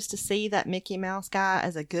supposed to see that Mickey Mouse guy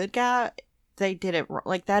as a good guy, they did it wrong.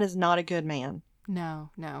 Like, that is not a good man.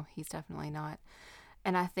 No, he's definitely not.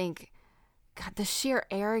 And I think, God, the sheer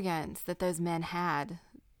arrogance that those men had,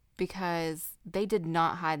 because they did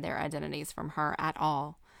not hide their identities from her at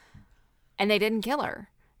all. And they didn't kill her.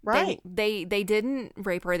 Right. They didn't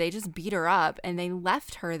rape her. They just beat her up and they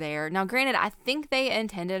left her there. Now, granted, I think they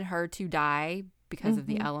intended her to die because of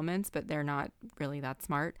the elements, but they're not really that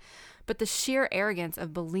smart. But the sheer arrogance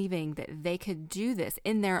of believing that they could do this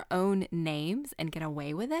in their own names and get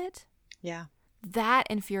away with it. Yeah. That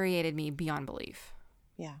infuriated me beyond belief.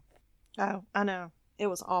 Yeah. Oh, I know. It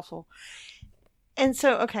was awful. And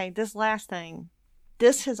so, okay, this last thing.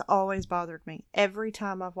 This has always bothered me. Every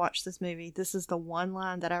time I've watched this movie, this is the one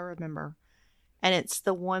line that I remember. And it's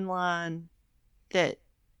the one line that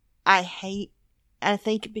I hate. I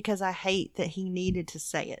think because I hate that he needed to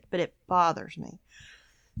say it, but it bothers me.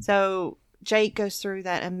 So Jake goes through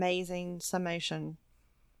that amazing summation.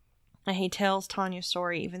 And he tells Tanya's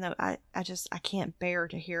story, even though I can't bear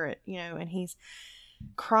to hear it, you know, and he's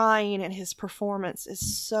crying and his performance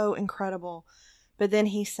is so incredible. But then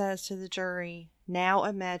he says to the jury, now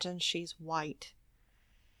imagine she's white.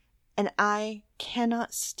 And I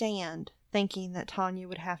cannot stand thinking that Tanya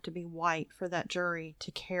would have to be white for that jury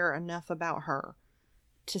to care enough about her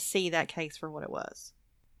to see that case for what it was.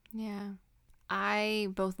 Yeah. I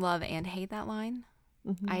both love and hate that line.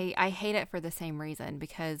 I hate it for the same reason,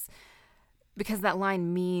 because that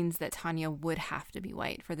line means that Tanya would have to be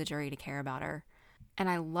white for the jury to care about her. And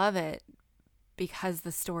I love it because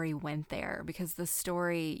the story went there, because the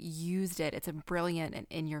story used it. It's a brilliant and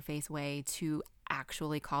in-your-face way to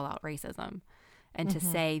actually call out racism and to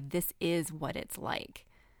say this is what it's like.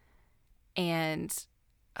 And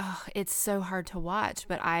it's so hard to watch,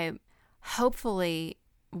 but hopefully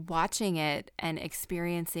watching it and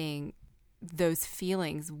experiencing those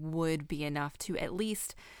feelings would be enough to at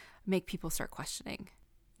least make people start questioning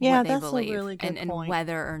what they that's believe a really good and point.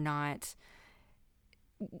 whether or not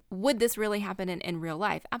would this really happen in real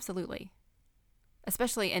life. Absolutely,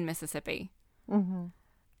 especially in Mississippi. Mm-hmm.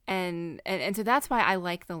 And so that's why I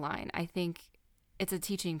like the line. I think it's a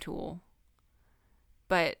teaching tool,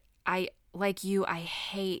 but I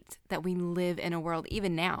hate that we live in a world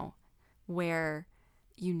even now where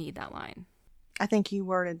you need that line. I think you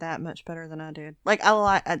worded that much better than I did. Like, I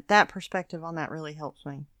like that perspective on that really helps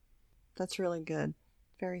me. That's really good.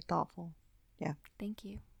 Very thoughtful. Yeah. Thank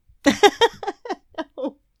you.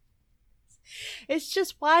 It's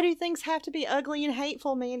just, why do things have to be ugly and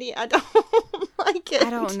hateful, Mandy? I don't like it. I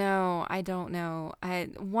don't know.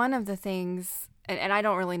 One of the things, and I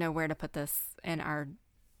don't really know where to put this in our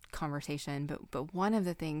conversation, but one of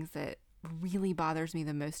the things that really bothers me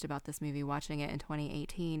the most about this movie, watching it in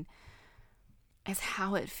 2018, is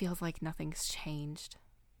how it feels like nothing's changed.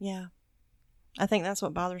 Yeah. I think that's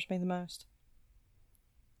what bothers me the most.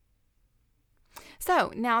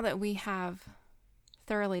 So now that we have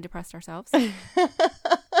thoroughly depressed ourselves.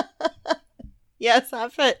 Yes,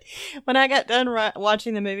 when I got done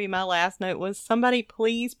watching the movie, my last note was, somebody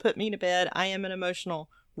please put me to bed. I am an emotional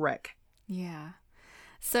wreck. Yeah.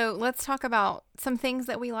 So let's talk about some things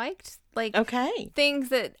that we liked. Like, okay, things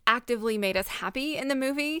that actively made us happy in the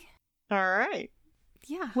movie. All right.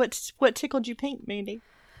 Yeah. What tickled you pink, Mandy?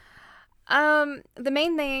 The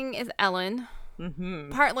main thing is Ellen. Mm-hmm.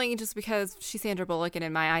 Partly just because she's Sandra Bullock, and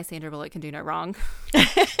in my eyes, Sandra Bullock can do no wrong.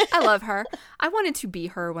 I love her. I wanted to be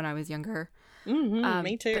her when I was younger. Mm-hmm,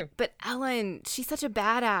 me too. But Ellen, she's such a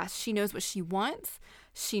badass. She knows what she wants.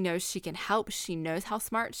 She knows she can help. She knows how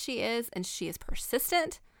smart she is, and she is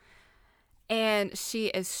persistent. And she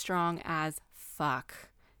is strong as fuck.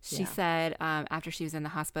 She said after she was in the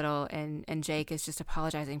hospital, and Jake is just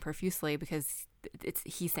apologizing profusely because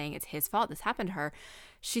he's saying it's his fault this happened to her.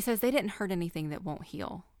 She says they didn't hurt anything that won't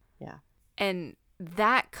heal. Yeah. And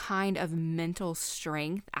that kind of mental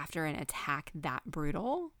strength after an attack that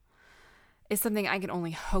brutal is something I can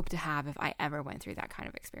only hope to have if I ever went through that kind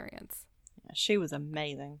of experience. Yeah, she was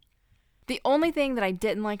amazing. The only thing that I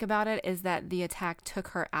didn't like about it is that the attack took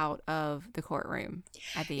her out of the courtroom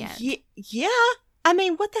at the end. Yeah. I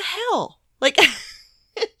mean, what the hell? Like,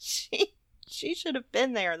 she should have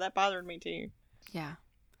been there. That bothered me too. Yeah.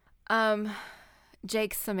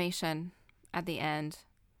 Jake's summation at the end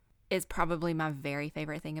is probably my very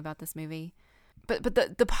favorite thing about this movie. But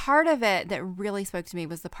the part of it that really spoke to me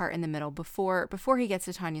was the part in the middle before he gets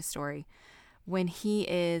to Tanya's story, when he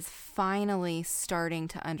is finally starting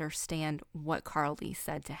to understand what Carly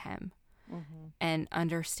said to him, mm-hmm. and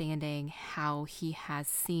understanding how he has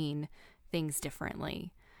seen things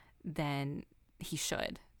differently than he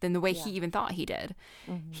should, than the way he even thought he did.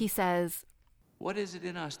 Mm-hmm. He says, "What is it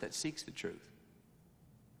in us that seeks the truth?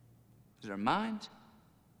 Is it our minds,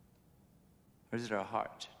 or is it our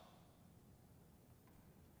hearts?"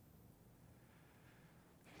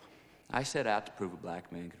 I set out to prove a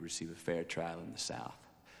black man could receive a fair trial in the South,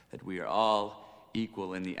 that we are all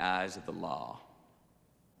equal in the eyes of the law.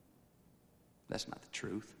 That's not the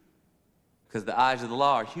truth, because the eyes of the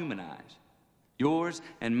law are human eyes, yours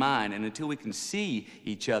and mine, and until we can see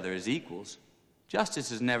each other as equals,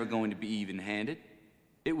 justice is never going to be even-handed.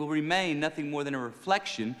 It will remain nothing more than a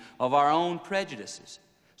reflection of our own prejudices.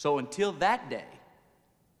 So until that day,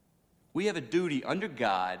 we have a duty under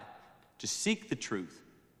God to seek the truth.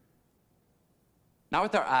 Not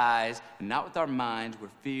with our eyes and not with our minds, where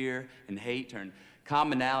fear and hate turn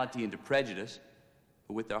commonality into prejudice,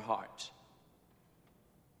 but with our hearts,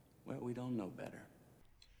 where we don't know better.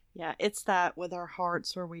 Yeah, it's that with our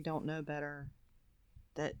hearts where we don't know better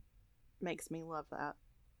that makes me love that.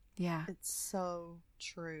 Yeah. It's so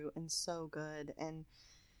true and so good. And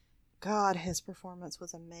God, his performance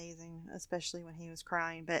was amazing, especially when he was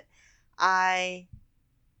crying. But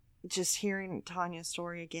just hearing Tanya's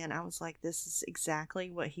story again, I was like, this is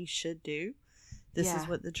exactly what he should do. This is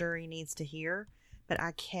what the jury needs to hear. But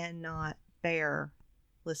I cannot bear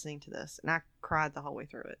listening to this. And I cried the whole way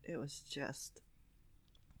through it. It was just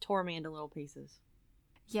tore me into little pieces.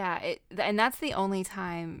 Yeah, and that's the only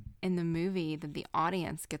time in the movie that the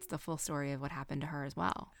audience gets the full story of what happened to her as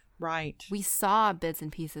well. Right. We saw bits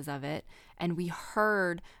and pieces of it, and we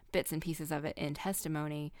heard bits and pieces of it in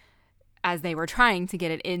testimony as they were trying to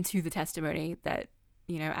get it into the testimony that,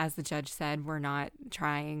 you know, as the judge said, we're not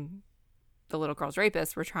trying the little girl's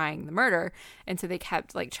rapist, we're trying the murder. And so they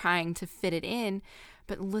kept like trying to fit it in.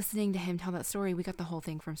 But listening to him tell that story, we got the whole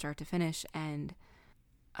thing from start to finish, and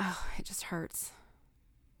it just hurts.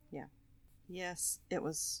 Yes, it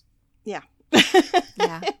was. Yeah.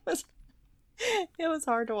 Yeah. It was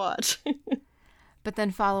hard to watch. But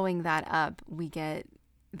then following that up, we get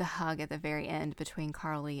the hug at the very end between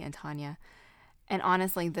Carly and Tanya. And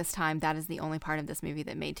honestly, this time, that is the only part of this movie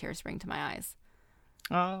that made tears spring to my eyes.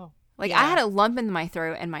 Oh. Like, I had a lump in my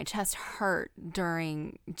throat and my chest hurt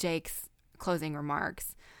during Jake's closing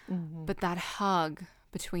remarks. Mm-hmm. But that hug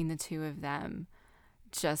between the two of them,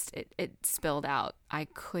 just, it spilled out. I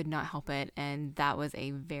could not help it. And that was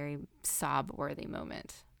a very sob-worthy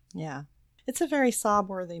moment. Yeah. It's a very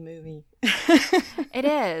sob-worthy movie. It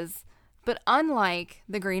is. But unlike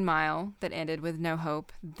The Green Mile that ended with no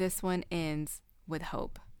hope, this one ends with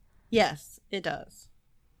hope. Yes, it does.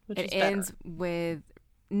 It ends with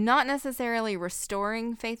not necessarily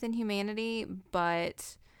restoring faith in humanity,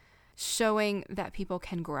 but showing that people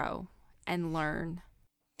can grow and learn.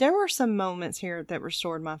 There were some moments here that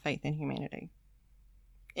restored my faith in humanity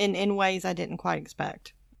in ways I didn't quite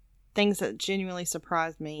expect. Things that genuinely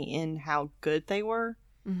surprised me in how good they were,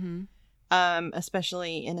 Mm-hmm.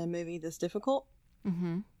 Especially in a movie this difficult.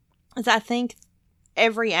 Mm-hmm. As I think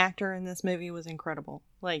every actor in this movie was incredible.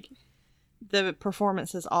 Like, the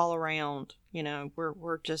performances all around, you know,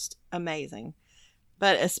 were just amazing.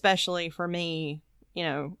 But especially for me, you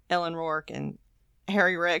know, Ellen Rourke and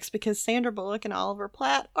Harry Rex, because Sandra Bullock and Oliver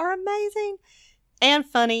Platt are amazing and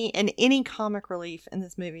funny, and any comic relief in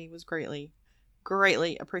this movie was greatly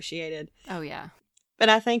appreciated. Oh, yeah. But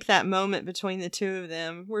I think that moment between the two of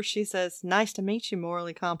them where she says, "Nice to meet you,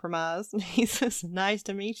 morally compromised," and he says, "Nice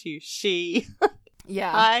to meet you, she."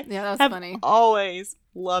 Yeah. Yeah, that was have funny. Always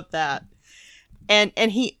loved that. And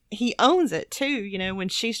he owns it too, you know, when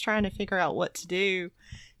she's trying to figure out what to do.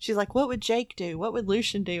 She's like, "What would Jake do? What would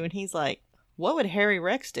Lucian do?" And he's like, "What would Harry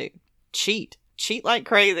Rex do? Cheat like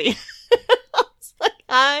crazy." I was like,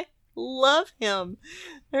 I love him.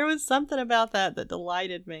 There was something about that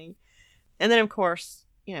delighted me. And then, of course,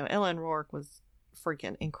 you know, Ellen Rourke was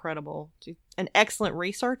freaking incredible. She's an excellent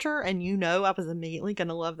researcher, and you know I was immediately going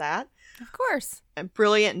to love that. Of course. And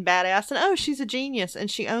brilliant and badass, and oh, she's a genius, and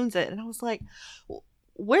she owns it. And I was like,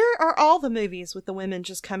 where are all the movies with the women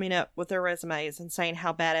just coming up with their resumes and saying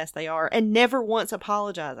how badass they are and never once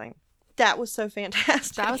apologizing? That was so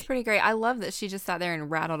fantastic. That was pretty great. I love that she just sat there and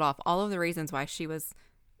rattled off all of the reasons why she was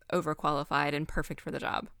overqualified and perfect for the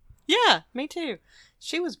job. Yeah, me too.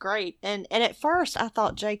 She was great. And at first I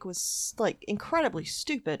thought Jake was like incredibly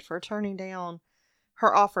stupid for turning down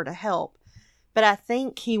her offer to help. But I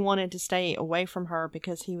think he wanted to stay away from her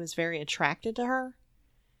because he was very attracted to her.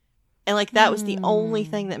 And like that was the only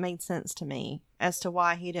thing that made sense to me as to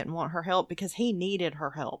why he didn't want her help, because he needed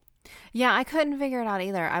her help. Yeah, I couldn't figure it out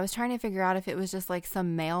either. I was trying to figure out if it was just like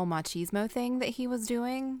some male machismo thing that he was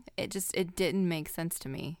doing. It didn't make sense to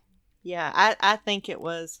me. Yeah, I think it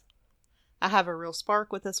was, I have a real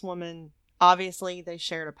spark with this woman. Obviously, they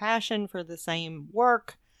shared a passion for the same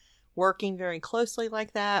work, working very closely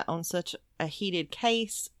like that on such a heated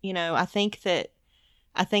case. You know, I think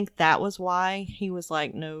that was why he was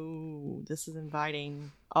like, no, this is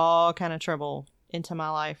inviting all kind of trouble into my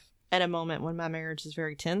life at a moment when my marriage is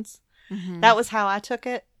very tense. Mm-hmm. That was how I took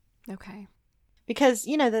it. Okay. Because,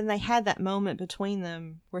 you know, then they had that moment between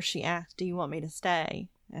them where she asked, "Do you want me to stay?"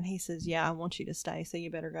 And he says, "Yeah, I want you to stay, so you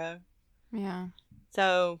better go." Yeah.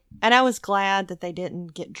 So, and I was glad that they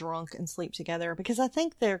didn't get drunk and sleep together, because I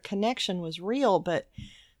think their connection was real, but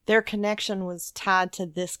their connection was tied to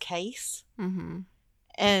this case. Mm-hmm.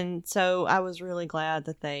 And so I was really glad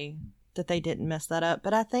that they didn't mess that up.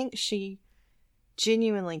 But I think she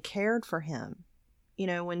genuinely cared for him. You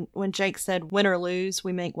know, when Jake said, "Win or lose,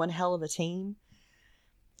 we make one hell of a team."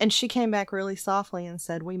 And she came back really softly and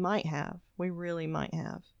said, "We might have. We really might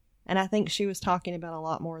have." And I think she was talking about a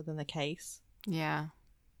lot more than the case. Yeah.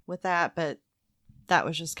 With that, but that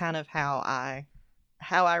was just kind of how I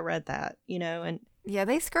read that, you know. And Yeah,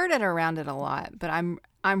 they skirted around it a lot, but I'm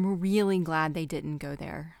really glad they didn't go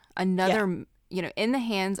there. Another, you know, in the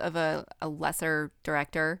hands of a lesser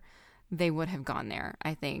director, they would have gone there,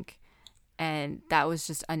 I think. And that was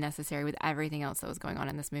just unnecessary with everything else that was going on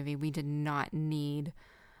in this movie. We did not need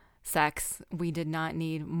sex. We did not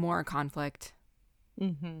need more conflict.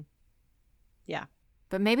 mm-hmm. Yeah.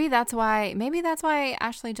 But maybe that's why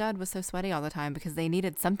Ashley Judd was so sweaty all the time, because they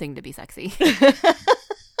needed something to be sexy.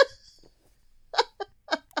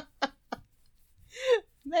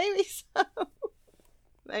 Maybe so.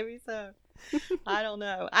 Maybe so. I don't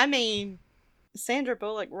know. I mean, Sandra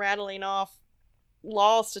Bullock rattling off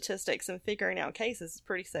law statistics and figuring out cases is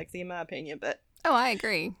pretty sexy in my opinion, but Oh, I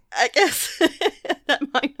agree. I guess that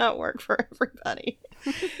might not work for everybody.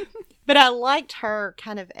 But I liked her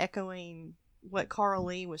kind of echoing what Carl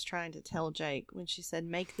Lee was trying to tell Jake when she said,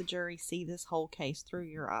 make the jury see this whole case through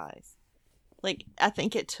your eyes. Like, I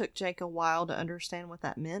think it took Jake a while to understand what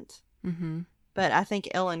that meant. Mm-hmm. But I think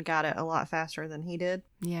Ellen got it a lot faster than he did.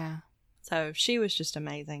 Yeah. So she was just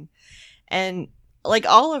amazing. And like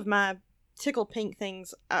all of my Tickle Pink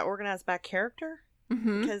things, I organized by character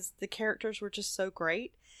because the characters were just so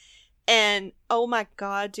great. And oh my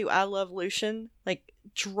God, do I love Lucian, like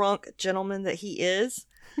drunk gentleman that he is.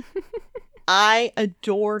 I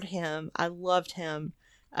adored him. I loved him.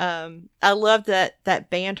 I loved that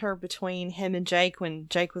banter between him and Jake when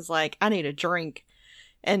Jake was like, I need a drink.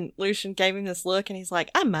 And Lucian gave him this look and he's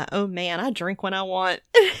like, I'm my own man. I drink when I want.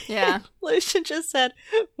 Yeah. Lucian just said,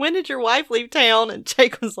 when did your wife leave town? And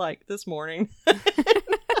Jake was like, this morning.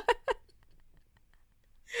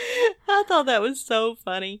 I thought that was so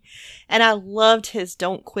funny. And I loved his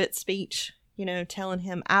don't quit speech, you know, telling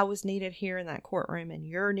him I was needed here in that courtroom and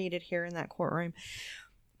you're needed here in that courtroom.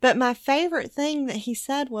 But my favorite thing that he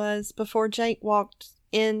said was before Jake walked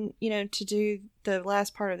in, you know, to do the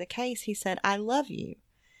last part of the case, he said, I love you.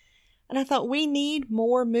 And I thought we need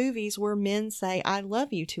more movies where men say, I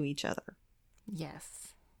love you to each other.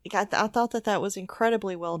 Yes. I thought that was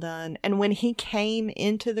incredibly well done. And when he came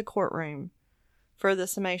into the courtroom for the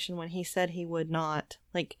summation, when he said he would not,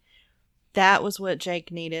 like, that was what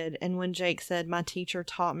Jake needed. And when Jake said, my teacher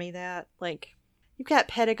taught me that, like, you've got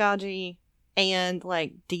pedagogy and,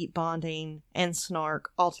 like, deep bonding and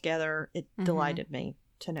snark all together. It delighted me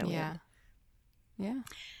to no end. Yeah.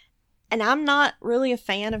 And I'm not really a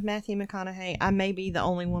fan of Matthew McConaughey. I may be the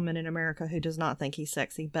only woman in America who does not think he's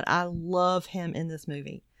sexy, but I love him in this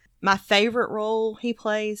movie. My favorite role he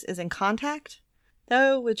plays is in Contact,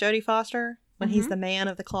 though, with Jodie Foster, when he's the man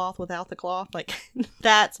of the cloth without the cloth. Like,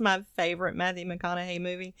 that's my favorite Matthew McConaughey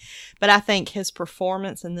movie. But I think his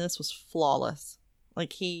performance in this was flawless.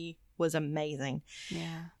 Like, he was amazing.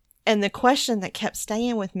 Yeah. And the question that kept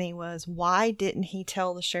staying with me was, why didn't he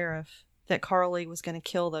tell the sheriff that Carl Lee was going to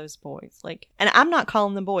kill those boys? Like, and I'm not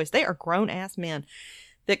calling them boys. They are grown-ass men.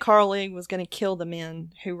 That Carl Lee was going to kill the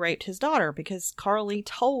men who raped his daughter because Carl Lee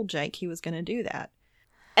told Jake he was going to do that.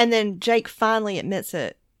 And then Jake finally admits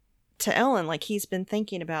it to Ellen. Like, he's been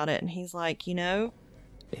thinking about it, and he's like, you know,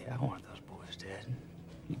 Yeah, I want those boys dead.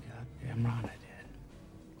 You goddamn right I did.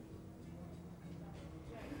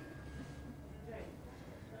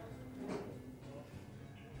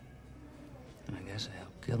 And I guess I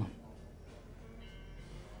helped kill him.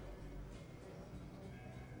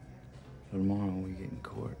 So tomorrow when we get in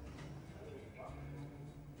court,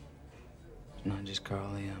 it's not just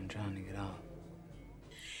Carl Lee I'm trying to get off.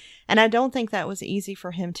 and I don't think that was easy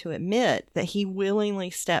for him to admit, that he willingly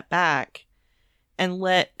stepped back and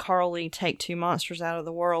let Carl Lee take two monsters out of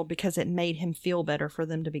the world because it made him feel better for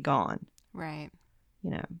them to be gone. Right.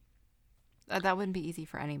 You know. That wouldn't be easy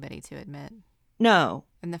for anybody to admit. No.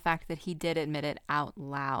 And the fact that he did admit it out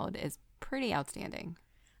loud is pretty outstanding.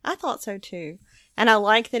 I thought so too. And I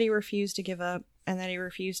like that he refused to give up and that he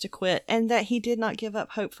refused to quit and that he did not give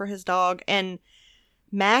up hope for his dog. And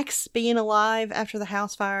Max being alive after the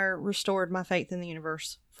house fire restored my faith in the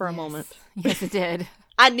universe for a moment. Yes, it did.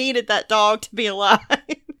 I needed that dog to be alive.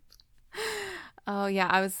 Oh,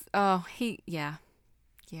 yeah.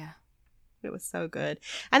 Yeah. It was so good.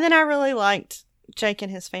 And then I really liked Jake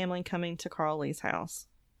and his family coming to Carl Lee's house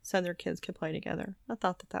so their kids could play together. I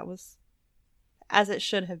thought that was as it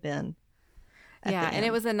should have been. Yeah, and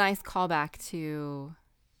it was a nice callback to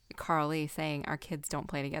Carl Lee saying our kids don't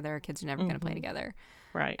play together. Our kids are never going to play together.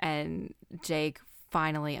 Right. And Jake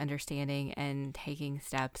finally understanding and taking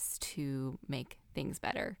steps to make things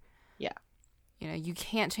better. Yeah. You know, you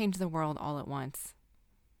can't change the world all at once.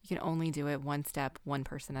 You can only do it one step, one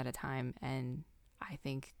person at a time. And I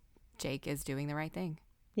think Jake is doing the right thing.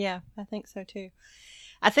 Yeah, I think so too.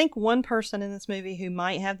 I think one person in this movie who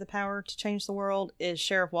might have the power to change the world is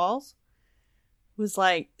Sheriff Walls. Was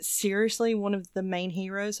like seriously one of the main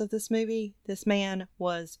heroes of this movie. This man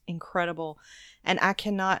was incredible. And I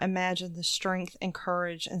cannot imagine the strength and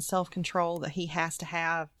courage and self-control that he has to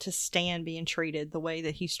have to stand being treated the way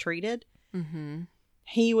that he's treated. Mm-hmm.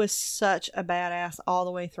 He was such a badass all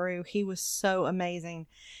the way through. He was so amazing.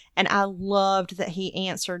 And I loved that he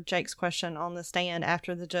answered Jake's question on the stand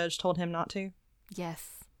after the judge told him not to.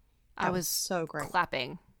 Yes. That I was so great.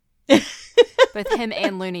 Clapping. Both him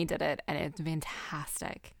and Looney did it, and it's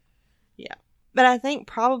fantastic. Yeah. But I think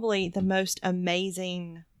probably the most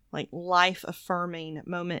amazing, like, life-affirming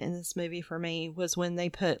moment in this movie for me was when they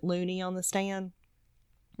put Looney on the stand.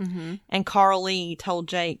 Mm-hmm. And Carl Lee told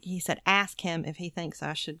Jake, he said, ask him if he thinks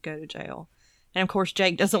I should go to jail. And of course,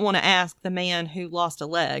 Jake doesn't want to ask the man who lost a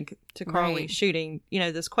leg to Carly Right. shooting,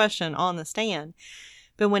 this question on the stand.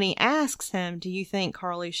 But when he asks him, do you think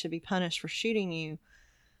Carly should be punished for shooting you?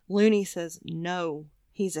 Looney says, no,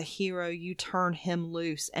 he's a hero. You turn him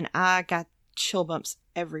loose. And I got chill bumps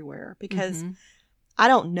everywhere because I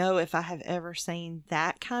don't know if I have ever seen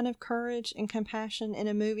that kind of courage and compassion in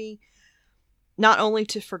a movie. Not only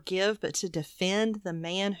to forgive, but to defend the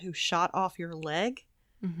man who shot off your leg.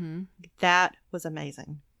 Mm-hmm. That was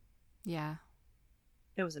amazing. Yeah.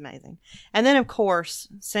 It was amazing. And then, of course,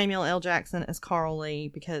 Samuel L. Jackson as Carl Lee,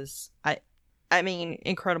 because I mean,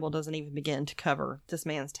 incredible doesn't even begin to cover this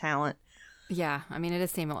man's talent. Yeah. I mean, it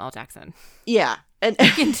is Samuel L. Jackson. Yeah. And He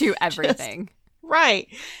can do everything. Right.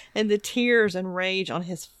 And the tears and rage on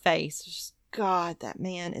his face. Just, God, that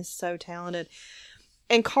man is so talented.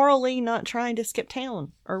 And Carl Lee not trying to skip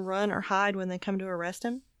town or run or hide when they come to arrest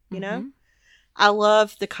him, you know? I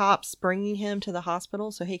love the cops bringing him to the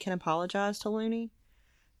hospital so he can apologize to Looney.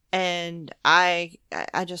 And I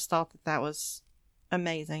just thought that was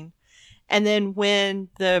amazing. And then when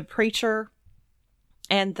the preacher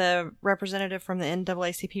and the representative from the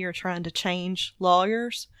NAACP are trying to change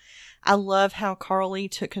lawyers, I love how Carl Lee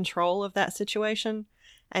took control of that situation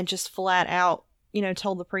and just flat out,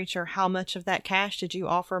 told the preacher, how much of that cash did you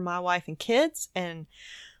offer my wife and kids? And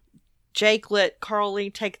Jake let Carl Lee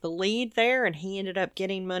take the lead there, and he ended up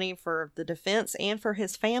getting money for the defense and for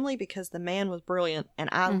his family because the man was brilliant. And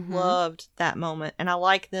I loved that moment. And I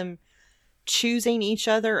like them choosing each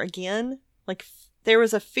other again. Like, there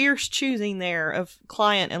was a fierce choosing there of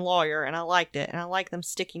client and lawyer, and I liked it. And I like them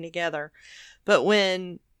sticking together. But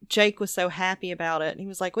when Jake was so happy about it, he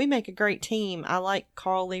was like, we make a great team. I like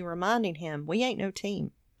Carl Lee reminding him, we ain't no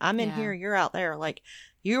team. I'm in here, you're out there. Like,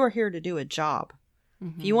 you are here to do a job.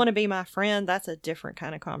 If you want to be my friend, that's a different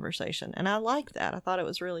kind of conversation. And I like that. I thought it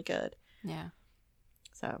was really good. Yeah.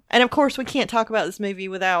 So, and of course, we can't talk about this movie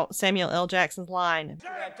without Samuel L. Jackson's line,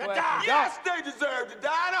 Yes, they deserve to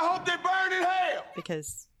die, and I hope they burn in hell.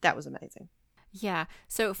 because that was amazing. Yeah.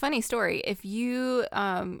 So, funny story. If you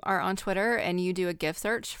are on Twitter and you do a GIF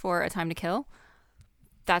search for A Time to Kill,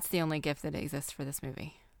 that's the only GIF that exists for this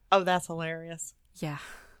movie. Oh, that's hilarious. Yeah.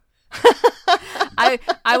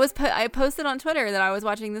 I posted on Twitter that I was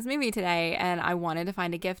watching this movie today and I wanted to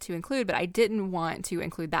find a GIF to include, but I didn't want to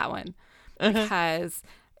include that one because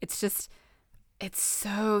it's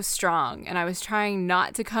so strong. And I was trying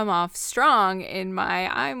not to come off strong in my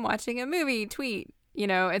I'm watching a movie tweet,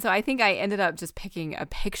 and so I think I ended up just picking a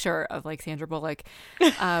picture of like Sandra Bullock.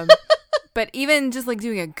 But even just like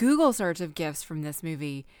doing a Google search of GIFs from this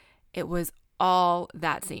movie, it was all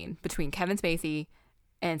that scene between Kevin Spacey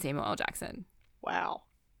and Samuel L. Jackson. Wow.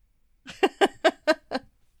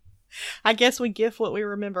 I guess we GIF what we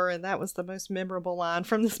remember, and that was the most memorable line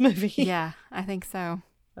from this movie. Yeah, I think so.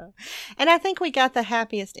 And I think we got the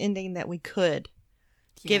happiest ending that we could,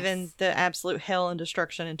 given Yes. the absolute hell and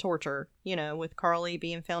destruction and torture, with Carl Lee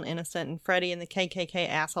being found innocent and Freddie and the KKK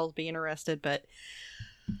assholes being arrested. But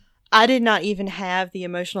I did not even have the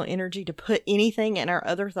emotional energy to put anything in our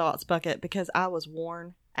other thoughts bucket because I was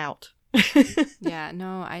worn out. Yeah,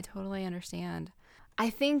 no, I totally understand. I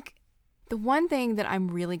think the one thing that I'm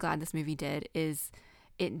really glad this movie did is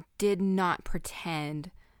it did not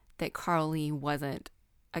pretend that Carl Lee wasn't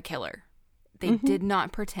a killer. They did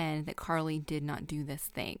not pretend that Carl Lee did not do this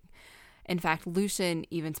thing. In fact, Lucian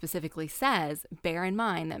even specifically says, bear in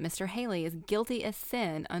mind that Mr. Haley is guilty as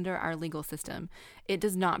sin under our legal system. It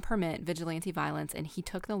does not permit vigilante violence, and he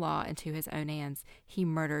took the law into his own hands. He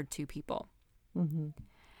murdered 2 people.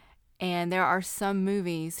 And there are some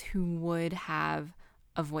movies who would have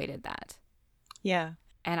avoided that. Yeah.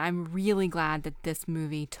 And I'm really glad that this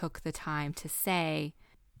movie took the time to say,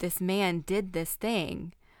 this man did this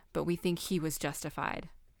thing, but we think he was justified.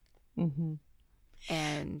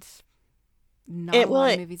 And not a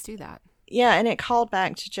lot of movies do that. Yeah, and it called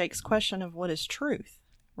back to Jake's question of what is truth,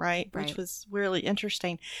 right? Which Right. was really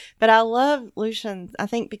interesting. But I love Lucian, I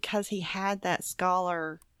think because he had that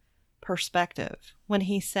scholar perspective when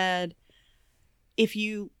he said, if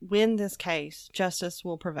you win this case, justice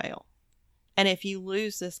will prevail. And if you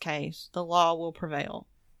lose this case, the law will prevail.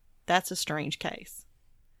 That's a strange case.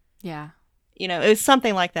 Yeah. It was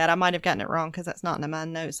something like that. I might have gotten it wrong because that's not in my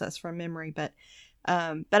notes. That's from memory. But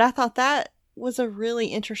I thought that was a really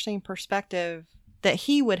interesting perspective that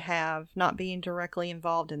he would have, not being directly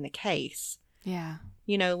involved in the case. Yeah.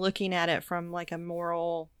 Looking at it from like a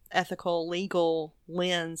moral, ethical, legal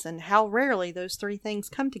lens, and how rarely those 3 things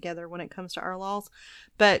come together when it comes to our laws.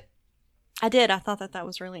 But I thought that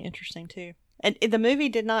was really interesting too. And the movie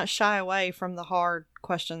did not shy away from the hard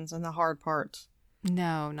questions and the hard parts.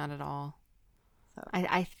 No, not at all. So.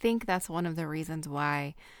 I think that's one of the reasons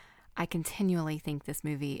why I continually think this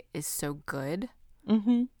movie is so good.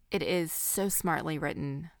 Mm-hmm. It is so smartly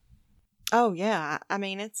written. Oh, yeah. I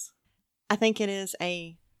mean, I think it is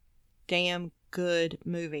a damn good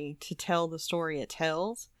movie to tell the story it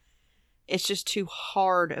tells. It's just too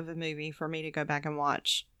hard of a movie for me to go back and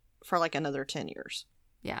watch for like another 10 years.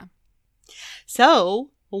 Yeah.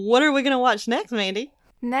 So, what are we going to watch next, Mandy?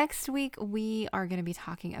 Next week, we are going to be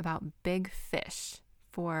talking about Big Fish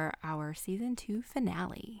for our season 2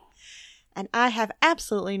 finale. And I have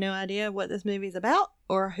absolutely no idea what this movie's about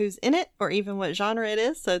or who's in it or even what genre it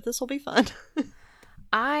is, so this will be fun.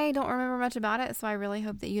 I don't remember much about it, so I really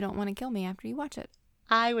hope that you don't want to kill me after you watch it.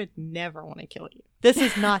 I would never want to kill you. This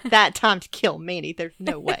is not that time to kill Mandy. There's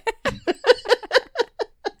no way.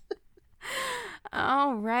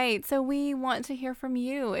 All right. So we want to hear from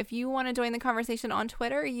you. If you want to join the conversation on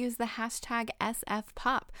Twitter, use the hashtag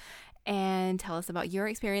SFPop and tell us about your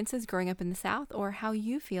experiences growing up in the South or how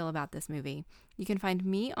you feel about this movie. You can find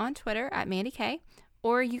me on Twitter at Mandy K,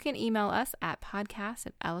 or you can email us at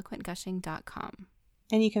podcast@eloquentgushing.com.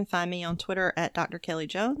 And you can find me on Twitter at Dr. Kelly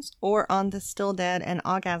Jones or on the Still Dead and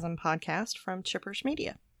Orgasm podcast from Chippers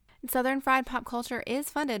Media. Southern Fried Pop Culture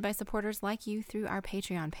is funded by supporters like you through our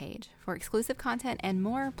Patreon page. For exclusive content and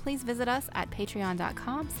more, please visit us at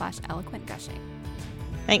patreon.com/eloquentgushing.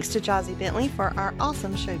 Thanks to Jazzy Bentley for our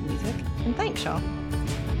awesome show music, and thanks, y'all.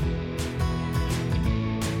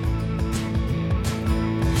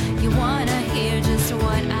 You wanna hear just what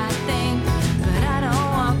I think, but I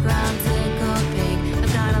don't walk around tickle pink.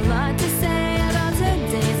 I've got a lot to say about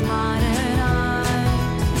today's modern art.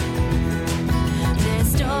 There's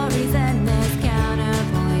stories and there's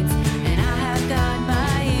counterpoints, and I have got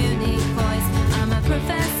my unique voice. I'm a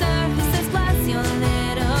professor who says bless your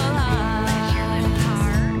little heart.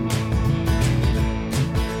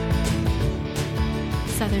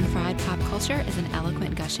 Southern Fried Pop Culture is an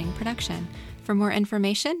Eloquent Gushing production. For more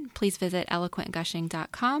information, please visit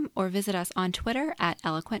eloquentgushing.com or visit us on Twitter at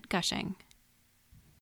eloquentgushing.